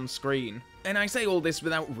dialogue on screen. And I say all this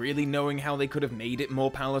without really knowing how they could have made it more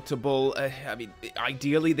palatable. I mean,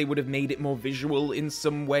 ideally they would have made it more visual in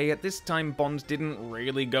some way. At this time, Bond didn't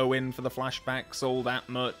really go in for the flashbacks all that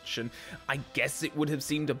much, and I guess it would have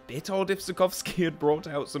seemed a bit odd if Zukovsky had brought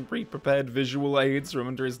out some pre-prepared visual aids from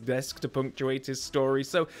under his desk to punctuate his story.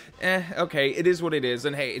 So, okay, it is what it is,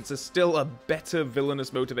 and hey, it's still a better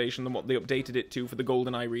villainous motivation than what they updated it to for the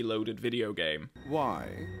GoldenEye Reloaded video game. Why?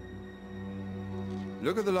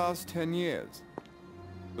 Look at the last 10 years.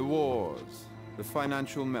 The wars, the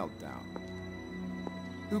financial meltdown.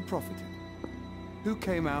 Who profited? Who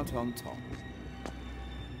came out on top?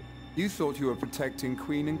 You thought you were protecting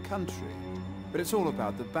Queen and country, but it's all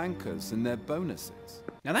about the bankers and their bonuses.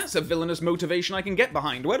 Now that's a villainous motivation I can get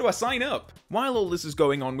behind. Where do I sign up? While all this is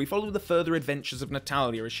going on, we follow the further adventures of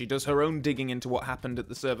Natalia as she does her own digging into what happened at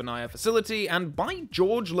the Servanaya facility, and by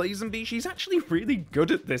George Lazenby, she's actually really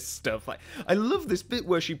good at this stuff. I love this bit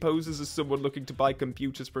where she poses as someone looking to buy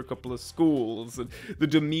computers for a couple of schools, and the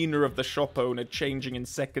demeanour of the shop owner changing in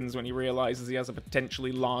seconds when he realises he has a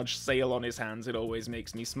potentially large sale on his hands. It always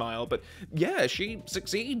makes me smile. But yeah, she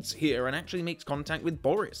succeeds here and actually makes contact with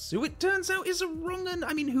Boris, who it turns out is a wrong-un.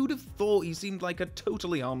 I mean, who'd have thought? He seemed like a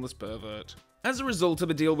totally harmless pervert. As a result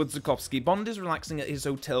of a deal with Zukovsky, Bond is relaxing at his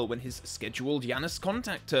hotel when his scheduled Janus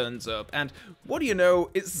contact turns up, and what do you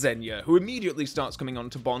know, it's Xenia, who immediately starts coming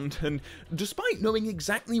on to Bond, and despite knowing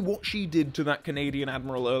exactly what she did to that Canadian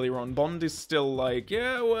admiral earlier on, Bond is still like,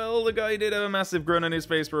 yeah, well, the guy did have a massive grin on his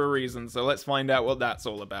face for a reason, so let's find out what that's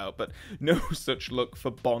all about, but no such luck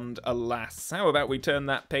for Bond, alas. How about we turn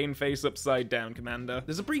that pain face upside down, Commander?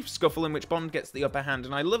 There's a brief scuffle in which Bond gets the upper hand,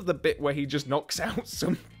 and I love the bit where he just knocks out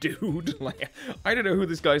some dude, like, I don't know who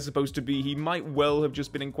this guy's supposed to be. He might well have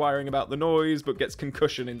just been inquiring about the noise, but gets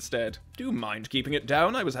concussion instead. Do you mind keeping it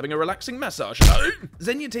down? I was having a relaxing massage.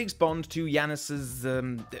 Xenia takes Bond to Janus's,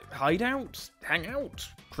 hideout? Hangout?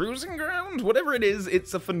 Cruising ground? Whatever it is,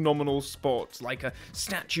 it's a phenomenal spot, like a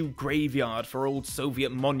statue graveyard for old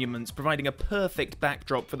Soviet monuments, providing a perfect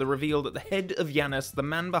backdrop for the reveal that the head of Janus, the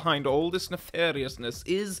man behind all this nefariousness,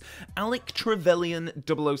 is Alec Trevelyan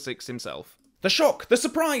 006 himself. The shock, the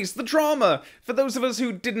surprise, the drama, for those of us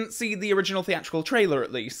who didn't see the original theatrical trailer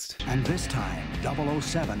at least. And this time,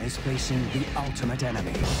 007 is facing the ultimate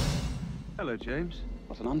enemy. Hello, James.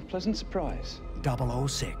 What an unpleasant surprise.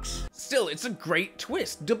 006. Still, it's a great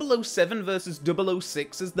twist. 007 versus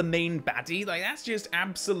 006 as the main baddie, like, that's just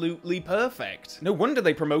absolutely perfect. No wonder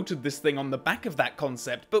they promoted this thing on the back of that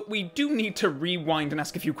concept, but we do need to rewind and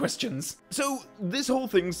ask a few questions. So, this whole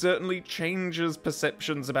thing certainly changes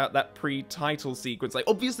perceptions about that pre-title sequence. Like,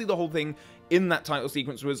 obviously the whole thing in that title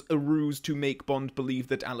sequence was a ruse to make Bond believe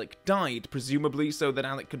that Alec died, presumably so that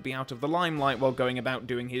Alec could be out of the limelight while going about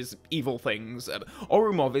doing his evil things.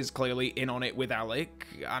 Orumov is clearly in on it with Alec,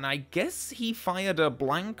 and I guess he fired a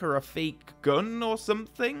blank or a fake gun or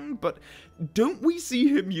something, but don't we see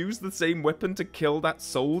him use the same weapon to kill that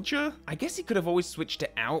soldier? I guess he could have always switched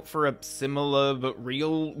it out for a similar but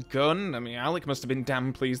real gun. I mean, Alec must have been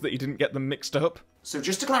damn pleased that he didn't get them mixed up. So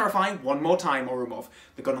just to clarify one more time, Orumov,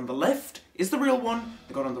 the gun on the left is the real one,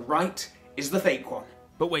 the gun on the right is the fake one.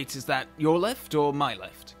 But wait, is that your left or my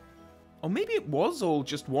left? Or maybe it was all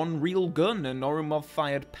just one real gun and Orumov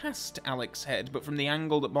fired past Alec's head, but from the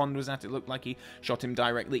angle that Bond was at, it looked like he shot him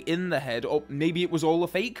directly in the head. Or maybe it was all a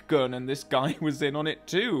fake gun and this guy was in on it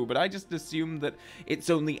too, but I just assumed that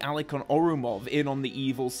it's only Alec and Orumov in on the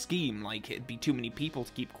evil scheme. Like, it'd be too many people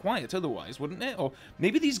to keep quiet otherwise, wouldn't it? Or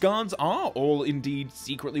maybe these guards are all indeed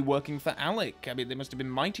secretly working for Alec. I mean, they must have been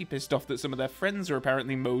mighty pissed off that some of their friends are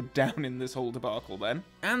apparently mowed down in this whole debacle then.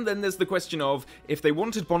 And then there's the question of, if they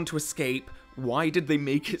wanted Bond to escape, why did they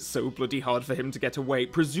make it so bloody hard for him to get away?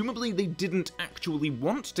 Presumably they didn't actually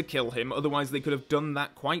want to kill him, otherwise they could have done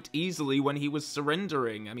that quite easily when he was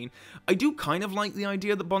surrendering. I mean, I do kind of like the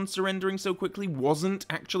idea that Bond surrendering so quickly wasn't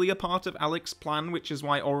actually a part of Alec's plan, which is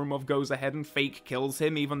why Orumov goes ahead and fake kills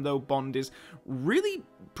him, even though Bond is really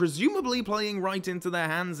presumably playing right into their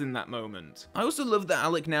hands in that moment. I also love that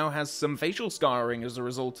Alec now has some facial scarring as a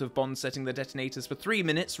result of Bond setting the detonators for 3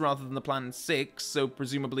 minutes rather than the planned 6, so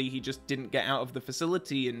presumably he just didn't get out of the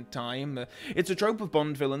facility in time. It's a trope of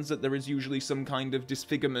Bond villains that there is usually some kind of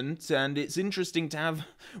disfigurement, and it's interesting to have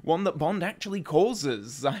one that Bond actually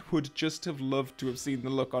causes. I would just have loved to have seen the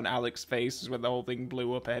look on Alec's face when the whole thing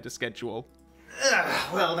blew up ahead of schedule.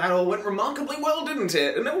 Well, that all went remarkably well, didn't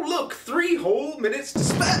it? And oh look, 3 whole minutes to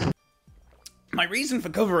spare! My reason for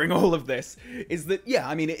covering all of this is that, yeah,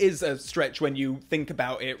 I mean, it is a stretch when you think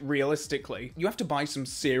about it realistically. You have to buy some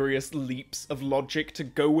serious leaps of logic to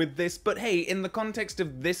go with this, but hey, in the context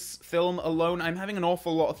of this film alone, I'm having an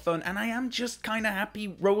awful lot of fun, and I am just kind of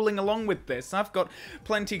happy rolling along with this. I've got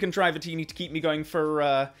plenty contrivatini to keep me going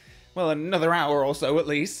for, well, another hour or so at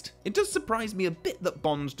least. It does surprise me a bit that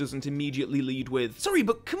Bond doesn't immediately lead with, "Sorry,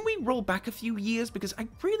 but can we roll back a few years because I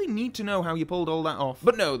really need to know how you pulled all that off."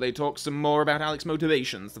 But no, they talk some more about Alec's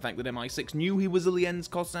motivations, the fact that MI6 knew he was a Lien's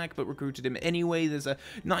Cossack but recruited him anyway. There's a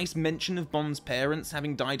nice mention of Bond's parents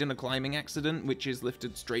having died in a climbing accident, which is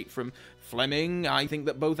lifted straight from Fleming. I think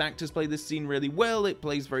that both actors play this scene really well. It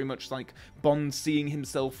plays very much like Bond seeing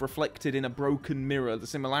himself reflected in a broken mirror, the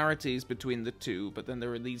similarities between the two, but then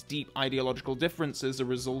there are these deep ideological differences as a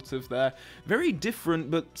result of their very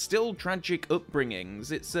different but still tragic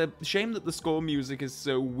upbringings. It's a shame that the score music is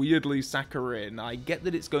so weirdly saccharine. I get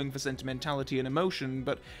that it's going for sentimentality and emotion,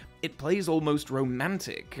 but it plays almost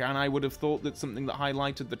romantic, and I would have thought that something that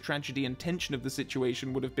highlighted the tragedy and tension of the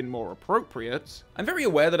situation would have been more appropriate. I'm very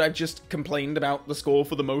aware that I've just complained about the score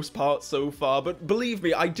for the most part so far, but believe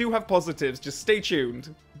me, I do have positives, just stay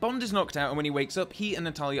tuned. Bond is knocked out, and when he wakes up, he and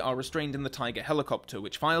Natalia are restrained in the Tiger helicopter,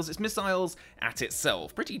 which fires its missiles at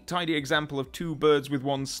itself. Pretty tidy example of 2 birds with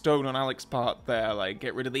 1 stone on Alec's part there, like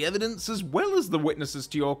get rid of the evidence as well as the witnesses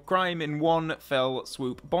to your crime in one fell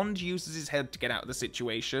swoop. Bond uses his head to get out of the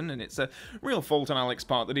situation, and it's a real fault on Alec's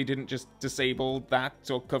part that he didn't just disable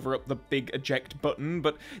that or cover up the big eject button,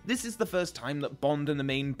 but this is the first time that Bond and the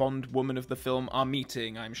main Bond woman of the film are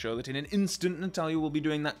meeting. I'm sure that in an instant Natalia will be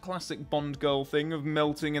doing that classic Bond girl thing of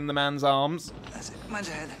melting in the man's arms. That's it. Mine's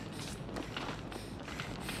ahead.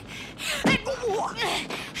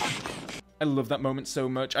 I love that moment so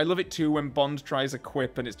much. I love it too when Bond tries a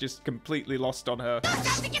quip and it's just completely lost on her.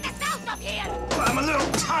 I'm a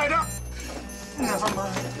little tied up. Never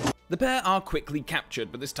mind. The pair are quickly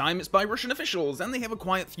captured, but this time it's by Russian officials, and they have a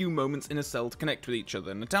quiet few moments in a cell to connect with each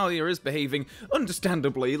other. Natalia is behaving,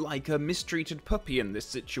 understandably, like a mistreated puppy in this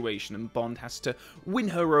situation, and Bond has to win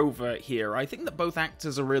her over here. I think that both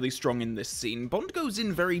actors are really strong in this scene. Bond goes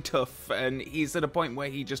in very tough, and he's at a point where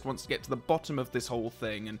he just wants to get to the bottom of this whole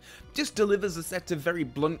thing, and just delivers a set of very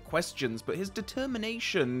blunt questions, but his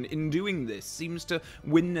determination in doing this seems to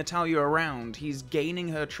win Natalia around. He's gaining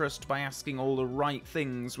her trust by asking all the right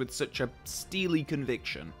things with such a steely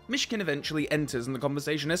conviction. Mishkin eventually enters and the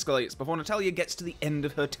conversation escalates before Natalia gets to the end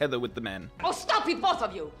of her tether with the men. Oh, stop it, both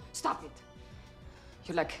of you! Stop it!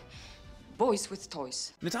 You're like boys with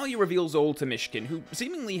toys. Natalia reveals all to Mishkin, who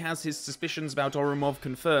seemingly has his suspicions about Orumov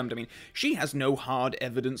confirmed. I mean, she has no hard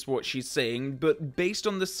evidence for what she's saying, but based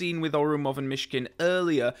on the scene with Orumov and Mishkin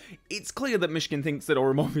earlier, it's clear that Mishkin thinks that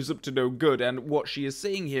Orumov is up to no good, and what she is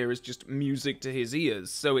saying here is just music to his ears,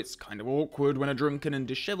 so it's kind of awkward when a drunken and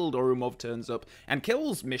disheveled Orumov turns up and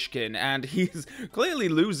kills Mishkin, and he's clearly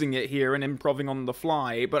losing it here and improving on the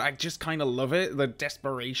fly, but I just kind of love it, the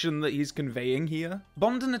desperation that he's conveying here.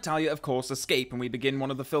 Bond and Natalia, of course, escape, and we begin one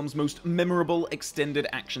of the film's most memorable extended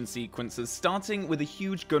action sequences, starting with a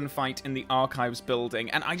huge gunfight in the Archives building,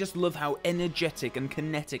 and I just love how energetic and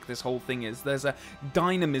kinetic this whole thing is. There's a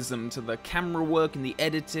dynamism to the camera work and the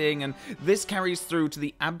editing, and this carries through to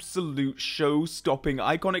the absolute show-stopping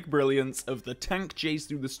iconic brilliance of the tank chase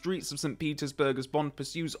through the streets of St. Petersburg as Bond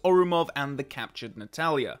pursues Orumov and the captured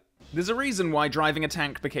Natalia. There's a reason why driving a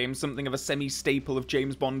tank became something of a semi-staple of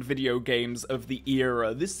James Bond video games of the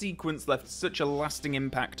era. This sequence left such a lasting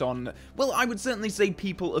impact on, well, I would certainly say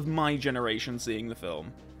people of my generation seeing the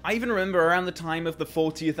film. I even remember around the time of the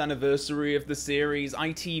 40th anniversary of the series,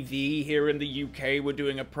 ITV here in the UK were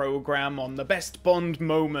doing a programme on the best Bond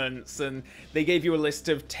moments, and they gave you a list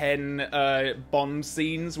of 10 Bond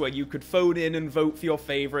scenes where you could phone in and vote for your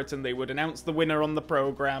favourite, and they would announce the winner on the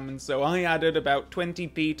programme, and so I added about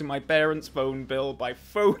 20p to my parents' phone bill by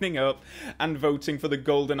phoning up and voting for the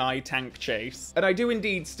GoldenEye tank chase. And I do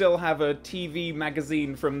indeed still have a TV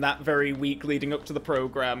magazine from that very week leading up to the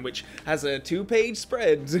programme, which has a 2-page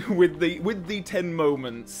spread with the 10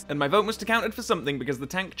 moments, and my vote must have counted for something because the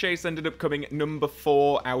tank chase ended up coming number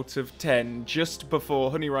 4 out of 10, just before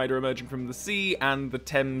Honey Rider emerging from the sea and the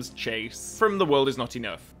Thames chase from The World Is Not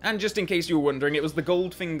Enough. And just in case you were wondering, it was the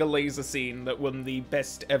Goldfinger laser scene that won the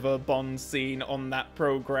best ever Bond scene on that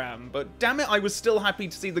programme, but damn it, I was still happy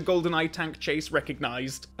to see the GoldenEye tank chase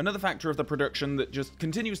recognised. Another factor of the production that just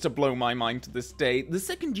continues to blow my mind to this day, the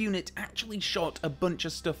second unit actually shot a bunch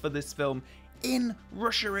of stuff for this film in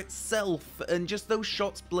Russia itself, and just those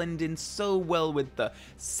shots blend in so well with the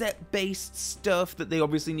set-based stuff that they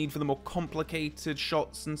obviously need for the more complicated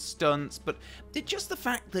shots and stunts, but just the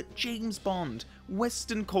fact that James Bond,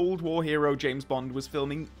 Western Cold War hero James Bond, was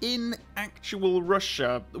filming in actual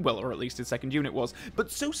Russia, well, or at least his second unit was,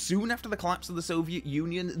 but so soon after the collapse of the Soviet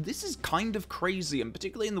Union, this is kind of crazy, and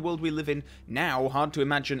particularly in the world we live in now, hard to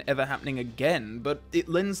imagine ever happening again, but it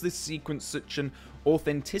lends this sequence such an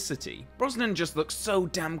authenticity. Brosnan just looks so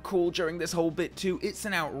damn cool during this whole bit too. It's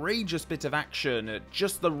an outrageous bit of action at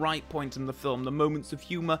just the right point in the film. The moments of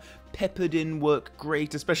humour peppered in work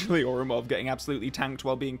great, especially Orumov getting absolutely tanked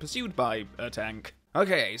while being pursued by a tank.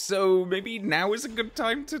 Okay, so maybe now is a good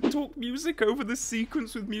time to talk music over this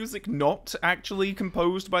sequence with music not actually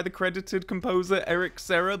composed by the credited composer Eric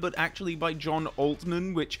Serra, but actually by John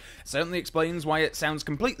Altman, which certainly explains why it sounds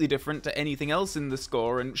completely different to anything else in the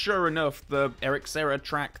score, and sure enough, the Eric Serra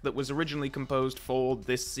track that was originally composed for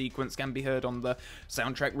this sequence can be heard on the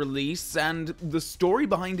soundtrack release, and the story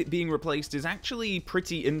behind it being replaced is actually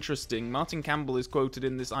pretty interesting. Martin Campbell is quoted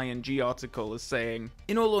in this ING article as saying,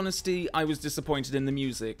 "In all honesty, I was disappointed in the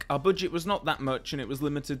music. Our budget was not that much and it was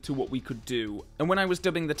limited to what we could do. And when I was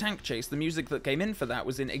dubbing the tank chase, the music that came in for that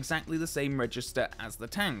was in exactly the same register as the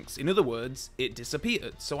tanks. In other words, it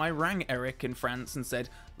disappeared. So I rang Eric in France and said,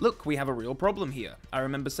 look, we have a real problem here. I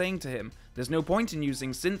remember saying to him, there's no point in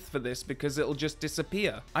using synth for this because it'll just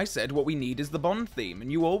disappear. I said what we need is the Bond theme,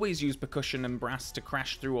 and you always use percussion and brass to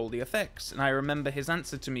crash through all the effects. And I remember his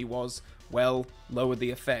answer to me was, well, lower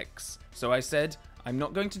the effects. So I said, I'm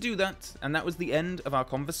not going to do that, and that was the end of our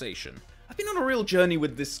conversation. I've been on a real journey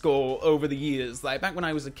with this score over the years. Like, back when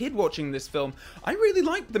I was a kid watching this film, I really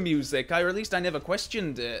liked the music, or at least I never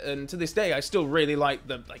questioned it, and to this day I still really like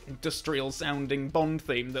the industrial sounding Bond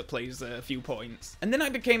theme that plays a few points. And then I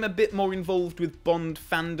became a bit more involved with Bond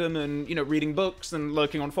fandom and, you know, reading books and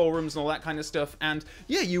lurking on forums and all that kind of stuff, and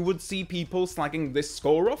yeah, you would see people slagging this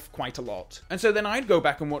score off quite a lot. And so then I'd go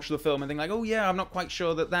back and watch the film and think like, oh yeah, I'm not quite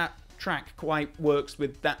sure that track quite works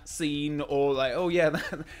with that scene, or like, oh yeah,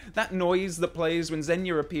 that noise that plays when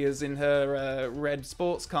Xenia appears in her red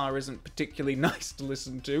sports car isn't particularly nice to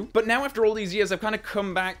listen to. But now after all these years, I've kind of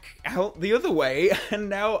come back out the other way, and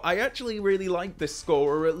now I actually really like this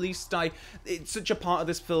score, or at least it's such a part of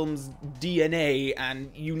this film's DNA and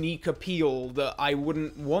unique appeal that I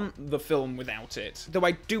wouldn't want the film without it. Though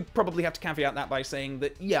I do probably have to caveat that by saying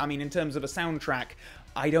that, yeah, I mean, in terms of a soundtrack,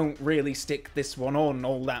 I don't really stick this one on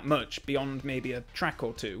all that much, beyond maybe a track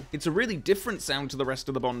or two. It's a really different sound to the rest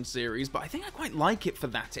of the Bond series, but I think I quite like it for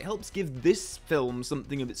that. It helps give this film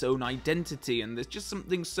something of its own identity, and there's just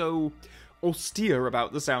something so austere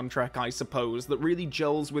about the soundtrack, I suppose, that really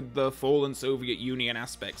gels with the fallen Soviet Union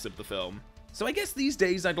aspects of the film. So I guess these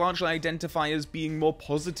days I'd largely identify as being more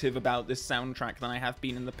positive about this soundtrack than I have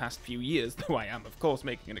been in the past few years, though I am, of course,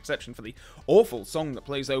 making an exception for the awful song that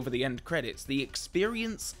plays over the end credits. The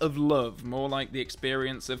experience of love, more like the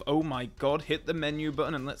experience of, oh my god, hit the menu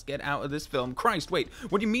button and let's get out of this film. Christ, wait,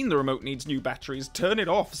 what do you mean the remote needs new batteries? Turn it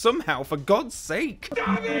off, somehow, for God's sake!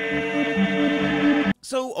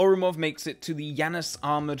 So Orumov makes it to the Yanis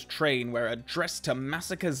armored train, where a dress to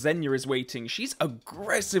massacre Xenia is waiting. She's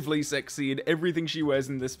aggressively sexy in everything she wears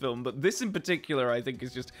in this film, but this in particular I think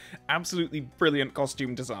is just absolutely brilliant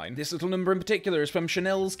costume design. This little number in particular is from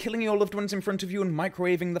Chanel's Killing Your Loved Ones in Front of You and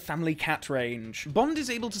Microwaving the Family Cat range. Bond is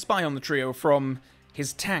able to spy on the trio from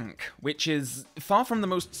his tank, which is far from the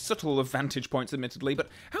most subtle of vantage points, admittedly, but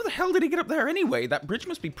how the hell did he get up there anyway? That bridge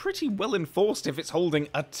must be pretty well enforced if it's holding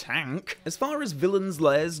a tank. As far as villains'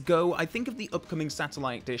 lairs go, I think of the upcoming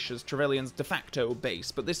satellite dish as Trevelyan's de facto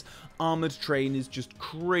base, but this armoured train is just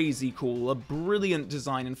crazy cool, a brilliant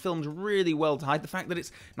design and filmed really well to hide the fact that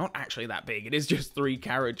it's not actually that big, it is just 3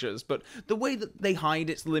 carriages, but the way that they hide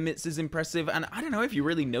its limits is impressive, and I don't know if you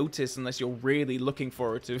really notice unless you're really looking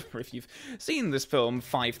forward to, or if you've seen this film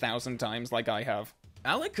 5,000 times like I have.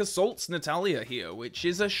 Alec assaults Natalia here, which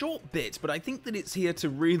is a short bit, but I think that it's here to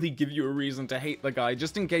really give you a reason to hate the guy,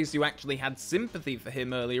 just in case you actually had sympathy for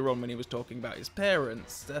him earlier on when he was talking about his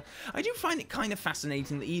parents. I do find it kind of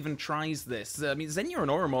fascinating that he even tries this. I mean, Xenia and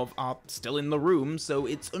Orumov are still in the room, so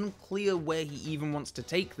it's unclear where he even wants to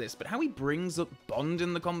take this, but how he brings up Bond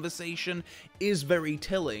in the conversation is very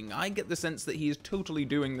telling. I get the sense that he is totally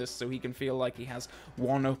doing this so he can feel like he has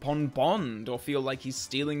one up on Bond, or feel like he's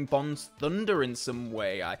stealing Bond's thunder in some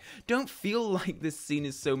way. I don't feel like this scene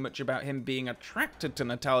is so much about him being attracted to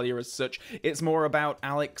Natalia as such, it's more about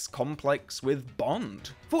Alec's complex with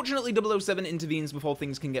Bond. Fortunately, 007 intervenes before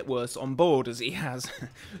things can get worse on board, as he has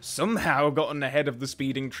somehow gotten ahead of the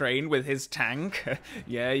speeding train with his tank.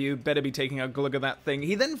 Yeah, you better be taking a glug of that thing.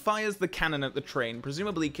 He then fires the cannon at the train,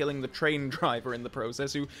 presumably killing the train driver in the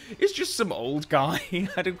process, who is just some old guy.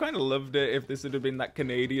 I'd have kind of loved it if this had been that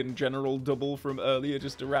Canadian general double from earlier,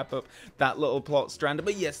 just to wrap up that little plot strand.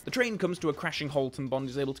 But yes, the train comes to a crashing halt and Bond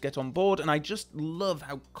is able to get on board, and I just love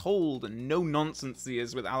how cold and no-nonsense he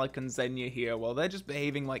is with Alec and Xenia here, while they're just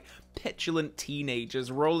behaving like petulant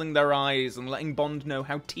teenagers, rolling their eyes and letting Bond know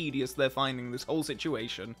how tedious they're finding this whole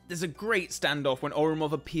situation. There's a great standoff when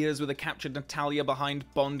Orumov appears with a captured Natalia behind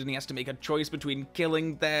Bond, and he has to make a choice between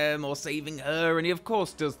killing them or saving her, and he of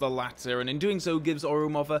course does the latter, and in doing so gives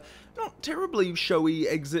Orumov a not terribly showy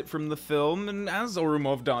exit from the film. And as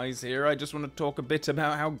Orumov dies here, I just want to talk a bit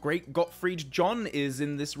about how great Gottfried John is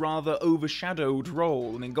in this rather overshadowed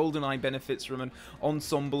role. I mean, GoldenEye benefits from an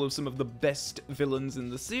ensemble of some of the best villains in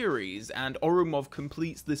the series, and Orumov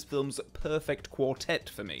completes this film's perfect quartet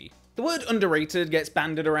for me. The word underrated gets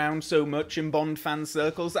bandied around so much in Bond fan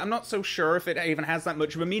circles that I'm not so sure if it even has that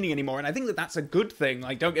much of a meaning anymore, and I think that that's a good thing.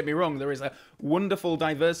 Like, don't get me wrong, there is a wonderful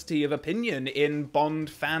diversity of opinion in Bond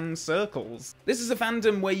fan circles. This is a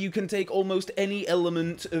fandom where you can take almost any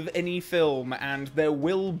element of any film, and there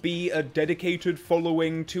will be a dedicated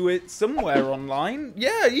following to it somewhere online.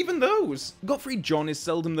 Yeah, even those. Gottfried John is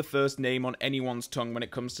seldom the first name on anyone's tongue when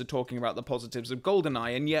it comes to talking about the positives of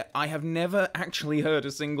GoldenEye, and yet I have never actually heard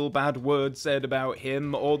a single bad bad word said about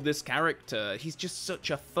him or this character. He's just such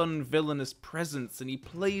a fun villainous presence, and he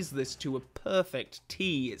plays this to a perfect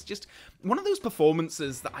T. It's just one of those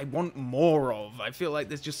performances that I want more of. I feel like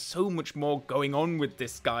there's just so much more going on with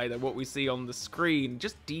this guy than what we see on the screen.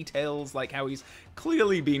 Just details like how he's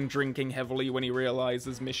clearly been drinking heavily when he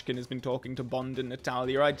realizes Mishkin has been talking to Bond and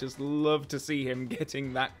Natalia. I'd just love to see him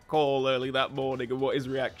getting that call early that morning and what his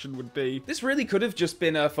reaction would be. This really could have just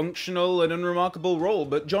been a functional and unremarkable role,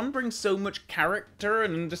 but John brings so much character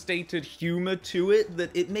and understated humor to it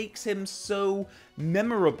that it makes him so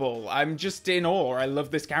memorable. I'm just in awe. I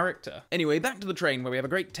love this character. Anyway, back to the train, where we have a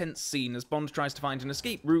great tense scene as Bond tries to find an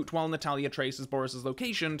escape route while Natalia traces Boris's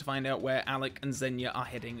location to find out where Alec and Xenia are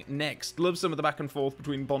heading next. Love some of the back and forth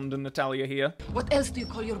between Bond and Natalia here. What else do you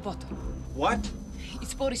call your bottle? What?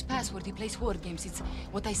 It's Boris' password. He plays war games. It's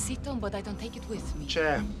what I sit on, but I don't take it with me.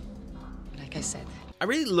 Chair. Like I said. I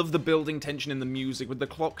really love the building tension in the music, with the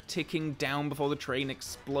clock ticking down before the train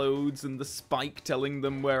explodes and the spike telling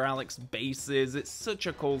them where Alec's base is. It's such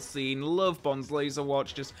a cool scene. Love Bond's laser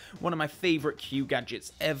watch, just one of my favourite Q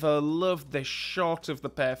gadgets ever. Love the shot of the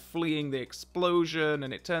pair fleeing the explosion,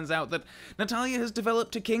 and it turns out that Natalia has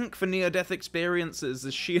developed a kink for near-death experiences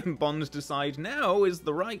as she and Bond decide now is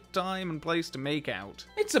the right time and place to make out.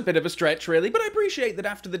 It's a bit of a stretch, really, but I appreciate that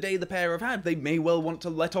after the day the pair have had, they may well want to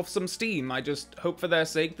let off some steam. I just hope for their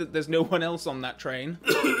sake that there's no one else on that train.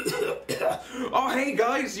 Oh, hey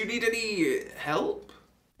guys, you need any help?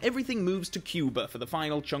 Everything moves to Cuba for the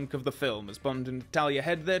final chunk of the film as Bond and Natalia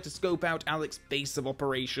head there to scope out Alec's base of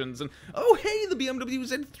operations, and oh hey, the BMW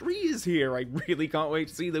Z3 is here! I really can't wait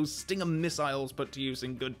to see those Stinger missiles put to use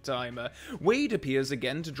in good time. Wade appears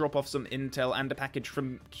again to drop off some intel and a package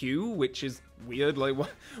from Q, which is weird. Like,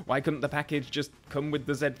 why couldn't the package just come with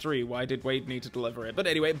the Z3? Why did Wade need to deliver it? But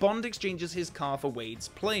anyway, Bond exchanges his car for Wade's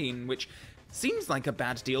plane, which seems like a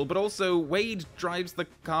bad deal, but also Wade drives the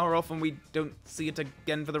car off and we don't see it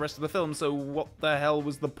again for the rest of the film, so what the hell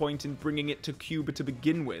was the point in bringing it to Cuba to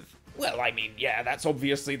begin with? Well, I mean, yeah, that's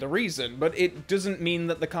obviously the reason, but it doesn't mean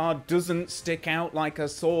that the car doesn't stick out like a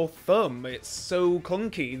sore thumb. It's so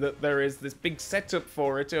clunky that there is this big setup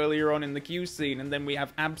for it earlier on in the Q scene, and then we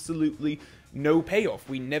have absolutely no payoff.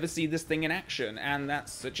 We never see this thing in action, and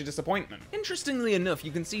that's such a disappointment. Interestingly enough,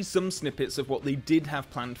 you can see some snippets of what they did have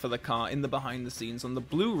planned for the car in the behind the scenes on the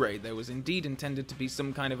Blu-ray. There was indeed intended to be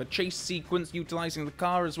some kind of a chase sequence utilizing the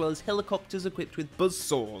car, as well as helicopters equipped with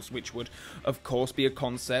buzzsaws, which would of course be a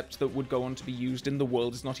concept that would go on to be used in The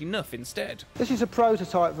World Is Not Enough instead. This is a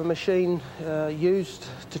prototype of a machine used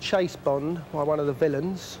to chase Bond by one of the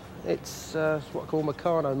villains. It's what I call a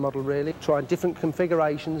Meccano model, really. Trying different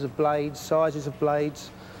configurations of blades, sizes of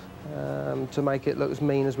blades, to make it look as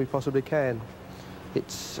mean as we possibly can.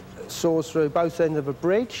 It saws through both ends of a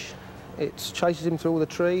bridge. It chases him through all the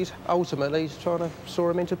trees. Ultimately, he's trying to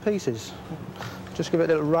saw him into pieces. Just give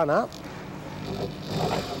it a little run up.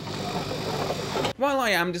 While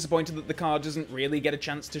I am disappointed that the car doesn't really get a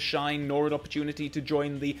chance to shine nor an opportunity to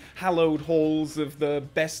join the hallowed halls of the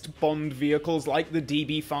best Bond vehicles like the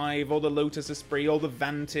DB5 or the Lotus Esprit or the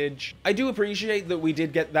Vantage, I do appreciate that we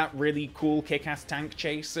did get that really cool kick-ass tank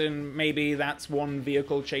chase, and maybe that's one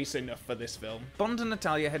vehicle chase enough for this film. Bond and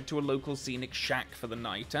Natalia head to a local scenic shack for the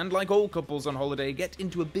night, and like all couples on holiday, get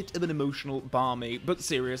into a bit of an emotional barmy. But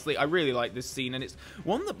seriously, I really like this scene, and it's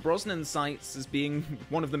one that Brosnan cites as being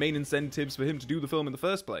one of the main incentives for him to do the film in the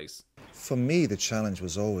first place. For me, the challenge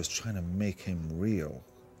was always trying to make him real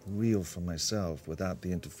for myself, without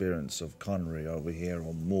the interference of Connery over here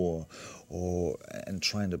or Moore, and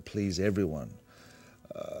trying to please everyone.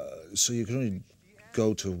 So you can only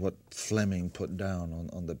go to what Fleming put down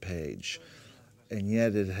on the page, and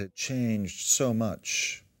yet it had changed so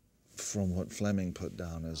much from what Fleming put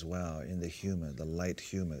down as well in the humor, the light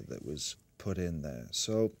humor that was put in there.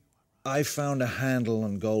 So I found a handle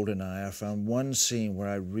on GoldenEye. I found one scene where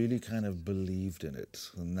I really kind of believed in it,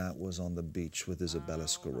 and that was on the beach with Isabella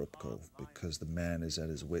Scorupco, because the man is at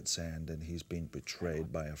his wit's end and he's been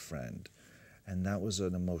betrayed by a friend. And that was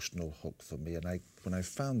an emotional hook for me. And when I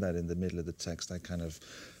found that in the middle of the text, I kind of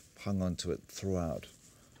hung on to it throughout.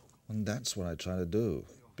 And that's what I try to do,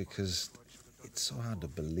 because it's so hard to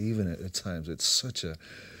believe in it at times. It's such a,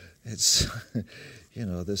 you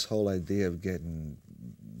know, this whole idea of getting,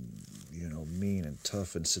 you know, mean and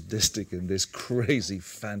tough and sadistic in this crazy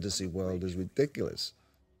fantasy world is ridiculous.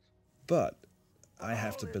 But I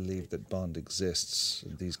have to believe that Bond exists,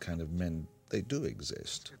 and these kind of men, they do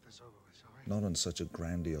exist. not on such a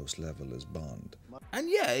grandiose level as Bond. And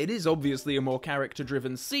yeah, it is obviously a more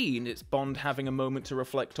character-driven scene. It's Bond having a moment to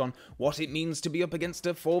reflect on what it means to be up against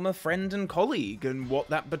a former friend and colleague, and what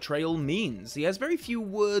that betrayal means. He has very few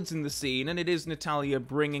words in the scene, and it is Natalia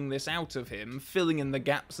bringing this out of him, filling in the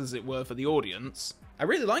gaps, as it were, for the audience. I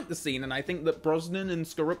really like the scene, and I think that Brosnan and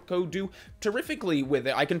Skorupko do terrifically with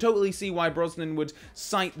it. I can totally see why Brosnan would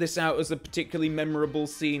cite this out as a particularly memorable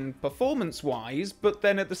scene performance-wise, but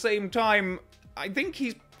then at the same time, I think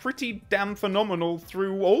he's pretty damn phenomenal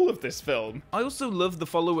through all of this film. I also love the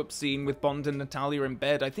follow-up scene with Bond and Natalia in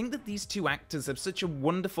bed. I think that these two actors have such a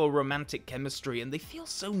wonderful romantic chemistry, and they feel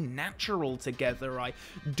so natural together. I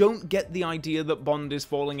don't get the idea that Bond is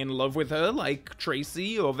falling in love with her, like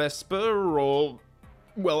Tracy or Vesper or...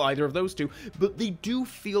 well, either of those two, but they do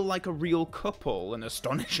feel like a real couple, an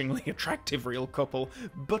astonishingly attractive real couple,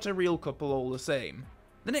 but a real couple all the same.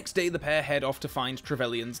 The next day, the pair head off to find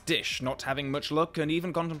Trevelyan's dish, not having much luck and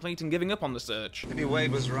even contemplating giving up on the search. Maybe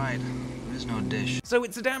Wade was right. There is no dish. So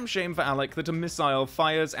it's a damn shame for Alec that a missile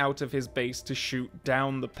fires out of his base to shoot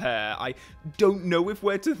down the pair. I don't know if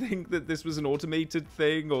we're to think that this was an automated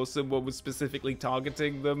thing or someone was specifically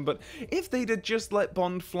targeting them, but if they'd have just let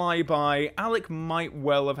Bond fly by, Alec might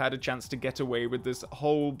well have had a chance to get away with this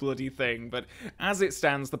whole bloody thing. But as it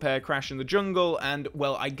stands, the pair crash in the jungle, and,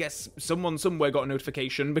 well, I guess someone somewhere got a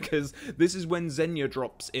notification, because this is when Xenia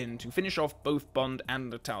drops in to finish off both Bond and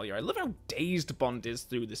Natalia. I love how dazed Bond is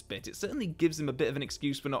through this bit. It certainly gives him a bit of an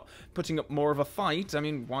excuse for not putting up more of a fight. I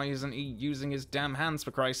mean, why isn't he using his damn hands,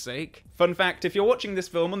 for Christ's sake? Fun fact, if you're watching this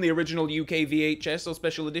film on the original UK VHS or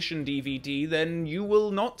Special Edition DVD, then you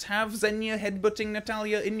will not have Xenia headbutting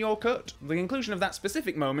Natalia in your cut. The inclusion of that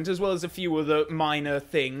specific moment, as well as a few other minor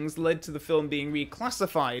things, led to the film being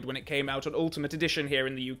reclassified when it came out on Ultimate Edition here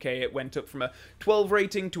in the UK. It went up from a 12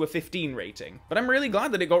 rating to a 15 rating. But I'm really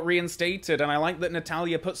glad that it got reinstated, and I like that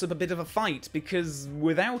Natalia puts up a bit of a fight, because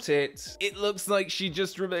without it, it looks like she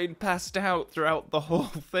just remained passed out throughout the whole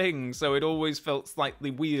thing, so it always felt slightly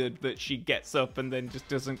weird that she gets up and then just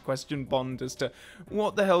doesn't question Bond as to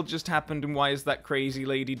what the hell just happened and why is that crazy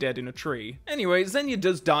lady dead in a tree. Anyway, Xenia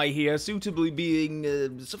does die here, suitably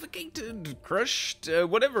being suffocated, crushed,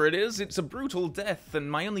 whatever it is. It's a brutal death, and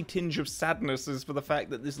my only tinge of sadness is for the fact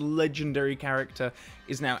that this legendary character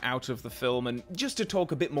is now out of the film. And just to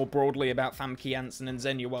talk a bit more broadly about Famke Janssen and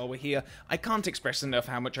Xenia while we're here, I can't express enough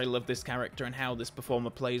how much I love this character and how this performer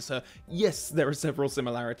plays her. Yes, there are several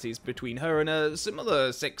similarities between her and a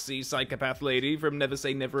similar sexy psychopath lady from Never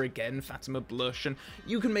Say Never Again, Fatima Blush, and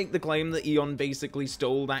you can make the claim that Eon basically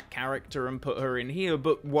stole that character and put her in here,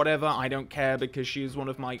 but whatever, I don't care, because she is one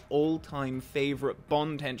of my all-time favourite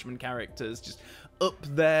Bond henchman characters, just up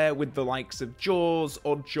there with the likes of Jaws,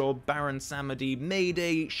 Oddjob, Baron Samedi,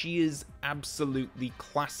 Mayday. She is absolutely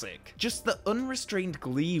classic. Just the unrestrained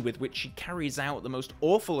glee with which she carries out the most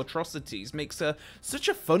awful atrocities makes her such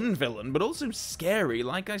a fun villain, but also scary.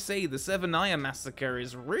 Like I say, the Severnaya massacre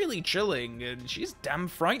is really chilling, and she's damn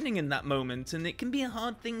frightening in that moment, and it can be a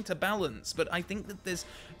hard thing to balance, but I think that there's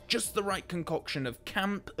just the right concoction of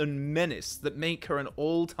camp and menace that make her an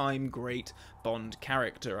all-time great Bond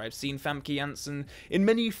character. I've seen Famke Janssen in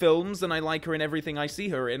many films, and I like her in everything I see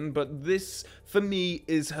her in, but this, for me,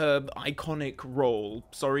 is her iconic role.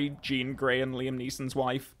 Sorry, Jean Grey and Liam Neeson's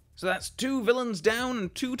wife. So that's 2 villains down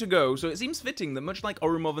and 2 to go, so it seems fitting that much like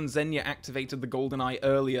Orumov and Xenia activated the GoldenEye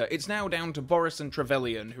earlier, it's now down to Boris and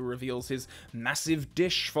Trevelyan, who reveals his massive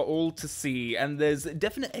dish for all to see, and there's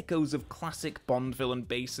definite echoes of classic Bond villain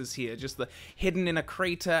bases here. Just the hidden in a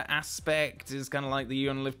crater aspect is kind of like the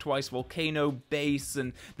You Only Live Twice volcano base,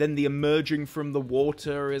 and then the emerging from the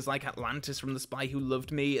water is like Atlantis from The Spy Who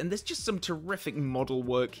Loved Me, and there's just some terrific model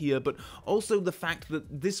work here, but also the fact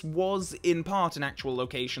that this was in part an actual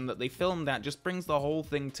location that they filmed at just brings the whole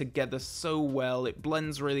thing together so well. It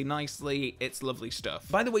blends really nicely. It's lovely stuff.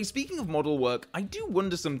 By the way, speaking of model work, I do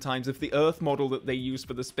wonder sometimes if the Earth model that they used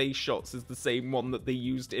for the space shots is the same one that they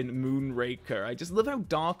used in Moonraker. I just love how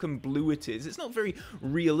dark and blue it is. It's not very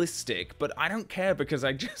realistic, but I don't care because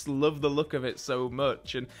I just love the look of it so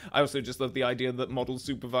much. And I also just love the idea that model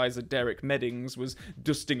supervisor Derek Meddings was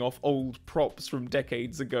dusting off old props from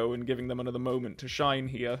decades ago and giving them another moment to shine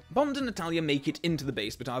here. Bond and Natalia make it into the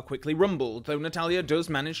base, but are are quickly rumbled, though Natalia does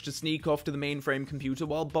manage to sneak off to the mainframe computer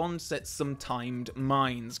while Bond sets some timed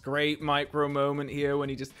mines. Great micro moment here when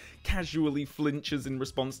he just casually flinches in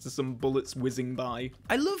response to some bullets whizzing by.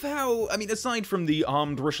 I love how, I mean, aside from the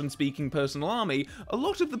armed Russian-speaking personal army, a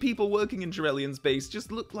lot of the people working in Jor-Elion's base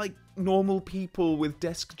just look like normal people with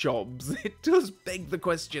desk jobs. It does beg the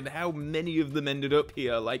question how many of them ended up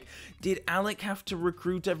here. Like, did Alec have to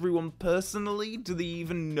recruit everyone personally? Do they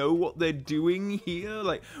even know what they're doing here?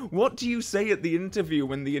 Like, what do you say at the interview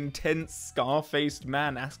when the intense, scar-faced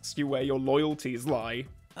man asks you where your loyalties lie?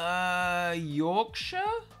 Yorkshire?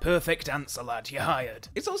 Perfect answer, lad, you're hired.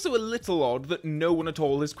 It's also a little odd that no one at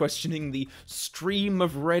all is questioning the stream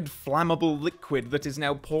of red flammable liquid that is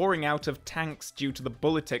now pouring out of tanks due to the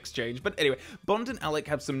bullet exchange. But anyway, Bond and Alec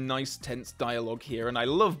have some nice tense dialogue here, and I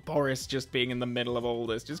love Boris just being in the middle of all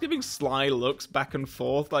this, just giving sly looks back and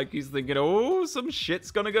forth like he's thinking, oh, some shit's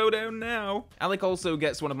gonna go down now. Alec also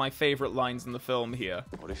gets one of my favourite lines in the film here.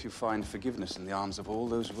 What if you find forgiveness in the arms of all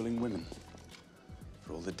those willing women?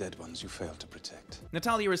 For all the dead ones you failed to protect.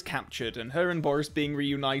 Natalia is captured, and her and Boris being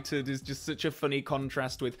reunited is just such a funny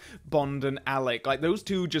contrast with Bond and Alec. Like, those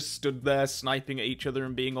two just stood there sniping at each other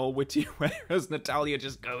and being all witty, whereas Natalia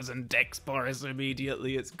just goes and decks Boris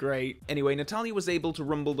immediately. It's great. Anyway, Natalia was able to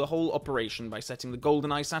rumble the whole operation by setting the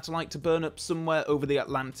GoldenEye satellite to burn up somewhere over the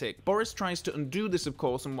Atlantic. Boris tries to undo this, of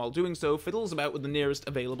course, and while doing so, fiddles about with the nearest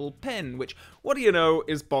available pen, which, what do you know,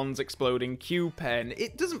 is Bond's exploding Q pen.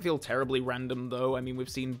 It doesn't feel terribly random, though. I mean, we've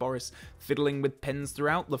seen Boris fiddling with pens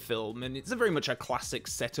throughout the film, and it's very much a classic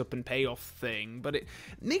setup and payoff thing, but it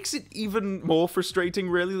makes it even more frustrating,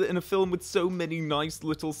 really, that in a film with so many nice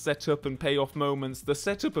little setup and payoff moments, the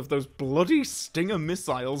setup of those bloody Stinger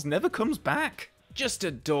missiles never comes back. Just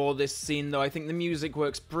adore this scene, though. I think the music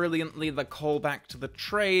works brilliantly. The callback to the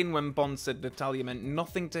train when Bond said Natalia meant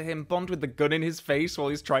nothing to him. Bond with the gun in his face while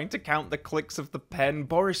he's trying to count the clicks of the pen.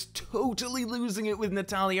 Boris totally losing it with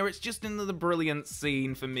Natalia. It's just another brilliant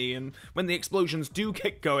scene for me. And when the explosions do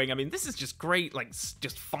get going, I mean, this is just great, like,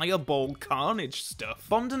 just fireball carnage stuff.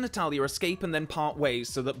 Bond and Natalia escape and then part ways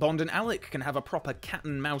so that Bond and Alec can have a proper cat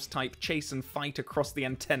and mouse type chase and fight across the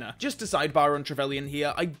antenna. Just a sidebar on Trevelyan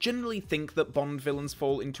here. I generally think that Bond villains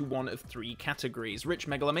fall into one of three categories: rich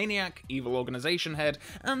megalomaniac, evil organization head,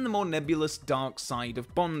 and the more nebulous dark side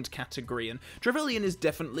of Bond category, and Trevelyan is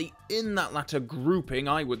definitely in that latter grouping,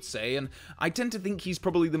 I would say, and I tend to think he's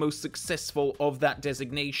probably the most successful of that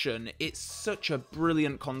designation. It's such a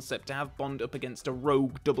brilliant concept to have Bond up against a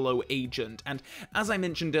rogue 00 agent, and as I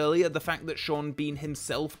mentioned earlier, the fact that Sean Bean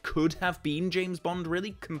himself could have been James Bond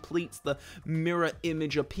really completes the mirror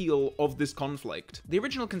image appeal of this conflict. The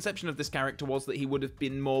original conception of this character was that he would have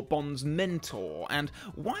been more Bond's mentor, and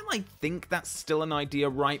while I think that's still an idea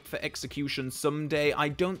ripe for execution someday, I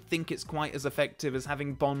don't think it's quite as effective as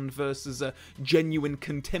having Bond versus a genuine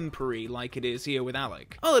contemporary like it is here with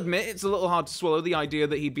Alec. I'll admit it's a little hard to swallow the idea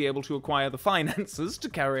that he'd be able to acquire the finances to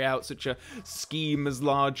carry out such a scheme as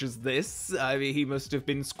large as this. I mean, he must have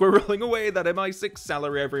been squirreling away that MI6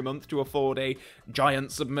 salary every month to afford a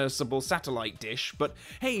giant submersible satellite dish, but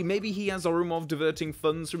hey, maybe he has Orumov diverting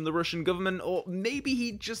funds from the Russian government, or maybe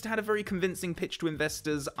he just had a very convincing pitch to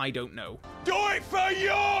investors. I don't know. Do it for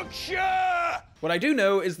Yorkshire! What I do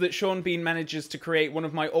know is that Sean Bean manages to create one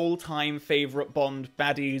of my all-time favourite Bond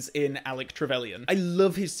baddies in Alec Trevelyan. I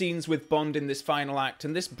love his scenes with Bond in this final act,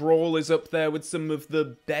 and this brawl is up there with some of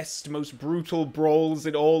the best, most brutal brawls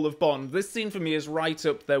in all of Bond. This scene for me is right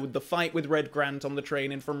up there with the fight with Red Grant on the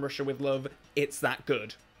train in From Russia With Love. It's that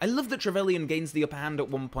good. I love that Trevelyan gains the upper hand at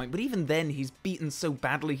one point, but even then he's beaten so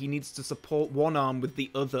badly he needs to support one arm with the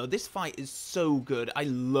other. This fight is so good. I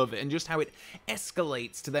love it, and just how it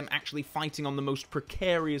escalates to them actually fighting on the most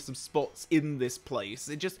precarious of spots in this place.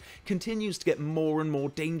 It just continues to get more and more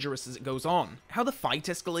dangerous as it goes on. How the fight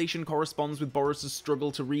escalation corresponds with Boris's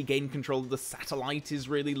struggle to regain control of the satellite is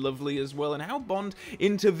really lovely as well, and how Bond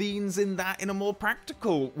intervenes in that in a more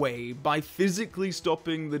practical way by physically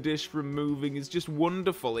stopping the dish from moving is just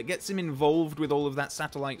wonderful. It gets him involved with all of that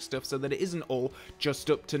satellite stuff so that it isn't all just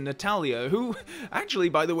up to Natalia, who actually,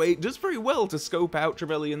 by the way, does very well to scope out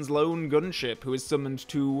Trevelyan's lone gunship, who is summoned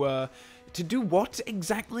to do what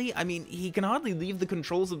exactly? I mean, he can hardly leave the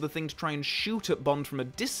controls of the thing to try and shoot at Bond from a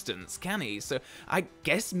distance, can he? So I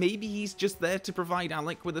guess maybe he's just there to provide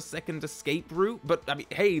Alec with a second escape route, but I mean,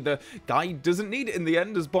 hey, the guy doesn't need it in the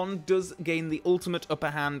end, as Bond does gain the ultimate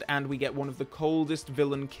upper hand, and we get one of the coldest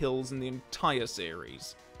villain kills in the entire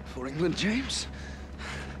series. For England, James?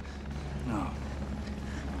 No.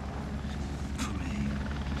 For me.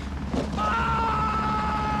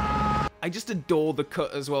 I just adore the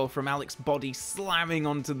cut as well, from Alec's body slamming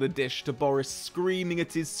onto the dish to Boris screaming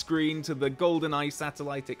at his screen to the GoldenEye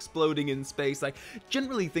satellite exploding in space. I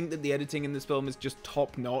generally think that the editing in this film is just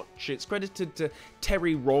top-notch. It's credited to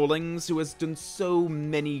Terry Rawlings, who has done so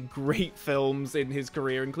many great films in his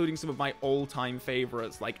career, including some of my all-time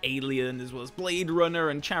favorites like Alien, as well as Blade Runner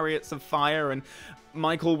and Chariots of Fire, and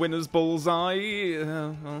Michael Winner's Bullseye.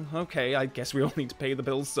 Well, okay, I guess we all need to pay the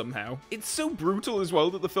bills somehow. It's so brutal as well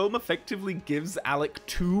that the film effectively gives Alec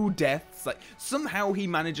 2 deaths. Like, somehow he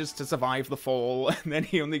manages to survive the fall, and then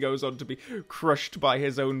he only goes on to be crushed by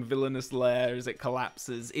his own villainous lair as it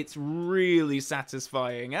collapses. It's really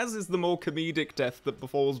satisfying, as is the more comedic death that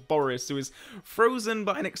befalls Boris, who is frozen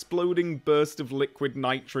by an exploding burst of liquid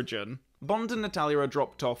nitrogen. Bond and Natalia are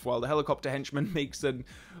dropped off while the helicopter henchman makes an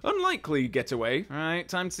unlikely getaway. Alright,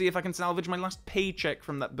 time to see if I can salvage my last paycheck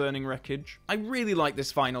from that burning wreckage. I really like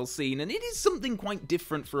this final scene, and it is something quite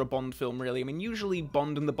different for a Bond film, really. I mean, usually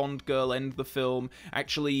Bond and the Bond girl end the film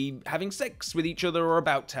actually having sex with each other or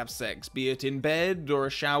about to have sex, be it in bed or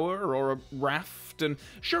a shower or a raft, and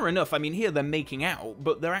sure enough, I mean, here they're making out,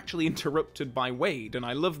 but they're actually interrupted by Wade, and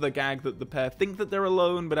I love the gag that the pair think that they're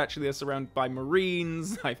alone, but actually they're surrounded by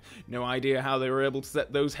Marines. I've no idea how they were able to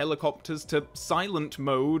set those helicopters to silent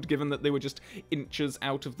mode, given that they were just inches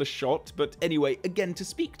out of the shot. But anyway, again, to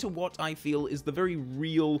speak to what I feel is the very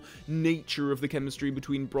real nature of the chemistry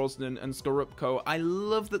between Brosnan and Skorupko, I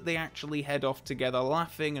love that they actually head off together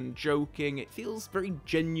laughing and joking. It feels very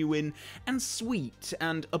genuine and sweet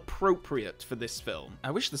and appropriate for this film.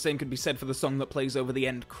 I wish the same could be said for the song that plays over the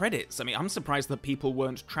end credits. I mean, I'm surprised that people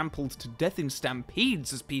weren't trampled to death in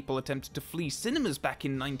stampedes as people attempted to flee cinemas back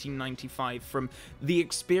in 1995 from The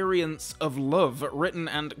Experience of Love, written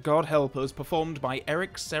and, God help us, performed by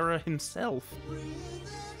Eric Serra himself.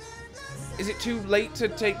 Is it too late to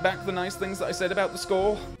take back the nice things that I said about the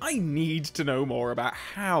score? I need to know more about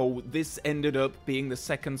how this ended up being the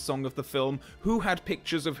second song of the film, who had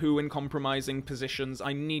pictures of who in compromising positions.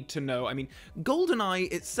 I need to know. I mean,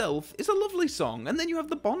 GoldenEye itself is a lovely song, and then you have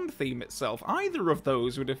the Bond theme itself. Either of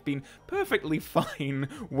those would have been perfectly fine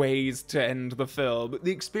ways to end the film. But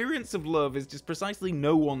The Experience of Love is just precisely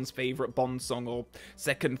no one's favourite Bond song, or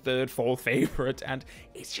second, third, fourth favourite, and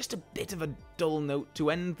it's just a bit of a dull note to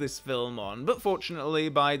end this film on. But fortunately,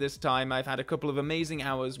 by this time, I've had a couple of amazing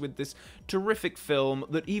hours with this terrific film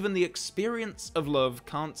that even The Experience of Love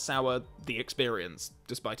can't sour the experience,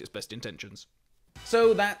 despite its best intentions.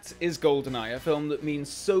 So that is GoldenEye, a film that means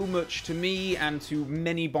so much to me and to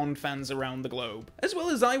many Bond fans around the globe. As well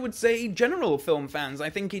as, I would say, general film fans. I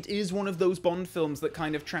think it is one of those Bond films that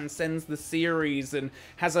kind of transcends the series and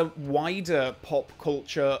has a wider pop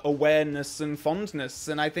culture awareness and fondness,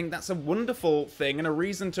 and I think that's a wonderful thing and a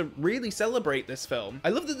reason to really celebrate this film. I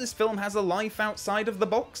love that this film has a life outside of the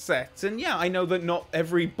box set, and yeah, I know that not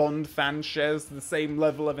every Bond fan shares the same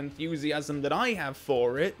level of enthusiasm that I have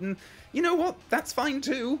for it, and you know what? That's fine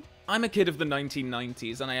too. I'm a kid of the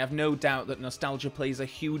 1990s, and I have no doubt that nostalgia plays a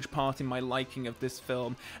huge part in my liking of this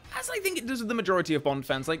film, as I think it does with the majority of Bond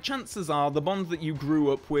fans. Like, chances are the Bond that you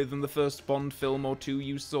grew up with and the first Bond film or two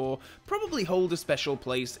you saw probably hold a special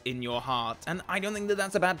place in your heart, and I don't think that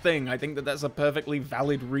that's a bad thing. I think that that's a perfectly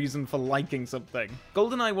valid reason for liking something.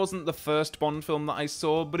 GoldenEye wasn't the first Bond film that I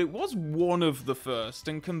saw, but it was one of the first,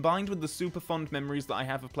 and combined with the super fond memories that I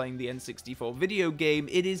have of playing the N64 video game,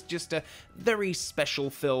 it is just a very special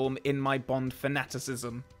film in my Bond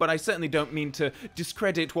fanaticism. But I certainly don't mean to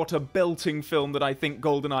discredit what a belting film that I think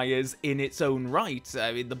GoldenEye is in its own right.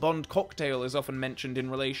 I mean, the Bond cocktail is often mentioned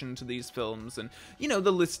in relation to these films, and, you know,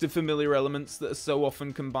 the list of familiar elements that are so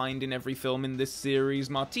often combined in every film in this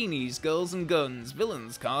series: martinis, girls and guns,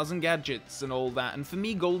 villains, cars and gadgets, and all that. And for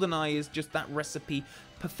me, GoldenEye is just that recipe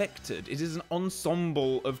perfected. It is an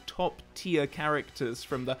ensemble of top-tier characters,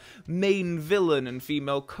 from the main villain and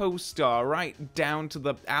female co-star right down to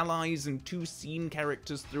the allies and two scene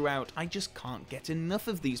characters throughout. I just can't get enough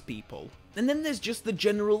of these people. And then there's just the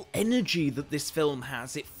general energy that this film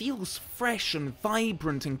has. It feels fresh and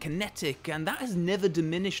vibrant and kinetic, and that has never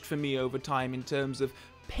diminished for me over time in terms of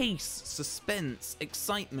pace, suspense,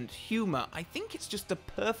 excitement, humour. I think it's just a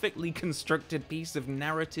perfectly constructed piece of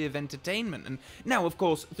narrative entertainment. And now, of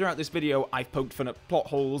course, throughout this video, I've poked fun at plot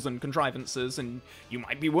holes and contrivances, and you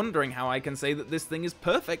might be wondering how I can say that this thing is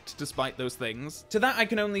perfect despite those things. To that, I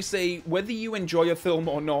can only say, whether you enjoy a film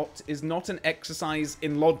or not is not an exercise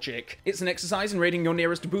in logic. It's an exercise in raiding your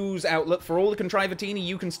nearest booze outlet for all the contrivatini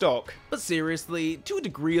you can stock. But seriously, to a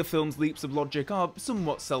degree, a film's leaps of logic are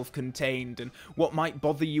somewhat self-contained, and what might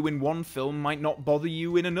bother bother you in one film might not bother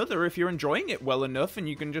you in another if you're enjoying it well enough and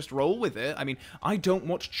you can just roll with it. I mean, I don't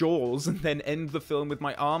watch Jaws and then end the film with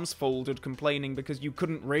my arms folded complaining because you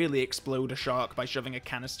couldn't really explode a shark by shoving a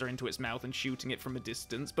canister into its mouth and shooting it from a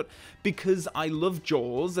distance, but because I love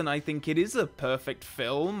Jaws and I think it is a perfect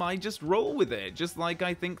film, I just roll with it, just like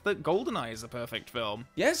I think that GoldenEye is a perfect film.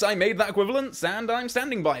 Yes, I made that equivalence, and I'm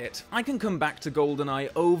standing by it. I can come back to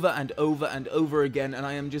GoldenEye over and over and over again, and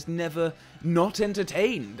I am just never not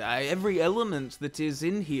entertained. Every element that is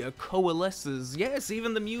in here coalesces, yes,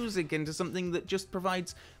 even the music, into something that just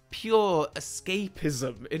provides pure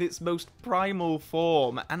escapism in its most primal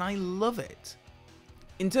form, and I love it.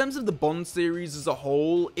 In terms of the Bond series as a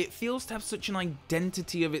whole, it feels to have such an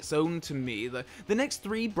identity of its own to me. The next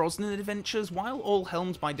 3 Brosnan adventures, while all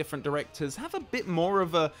helmed by different directors, have a bit more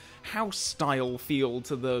of a house-style feel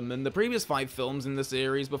to them, and the previous 5 films in the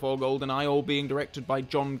series before GoldenEye, all being directed by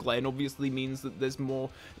John Glenn, obviously means that there's more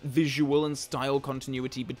visual and style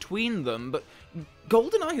continuity between them, but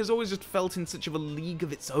GoldenEye has always just felt in such of a league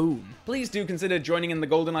of its own. Please do consider joining in the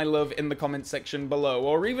GoldenEye love in the comments section below,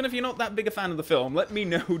 or even if you're not that big a fan of the film, let me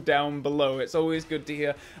know down below. It's always good to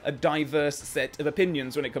hear a diverse set of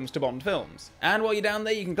opinions when it comes to Bond films. And while you're down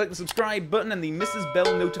there, you can click the subscribe button and the Mrs.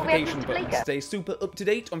 Bell notification button to stay super up to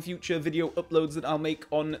date on future video uploads that I'll make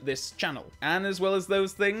on this channel. And as well as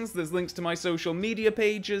those things, there's links to my social media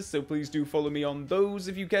pages, so please do follow me on those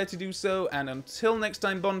if you care to do so, and until next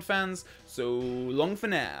time, Bond fans, so long for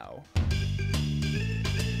now.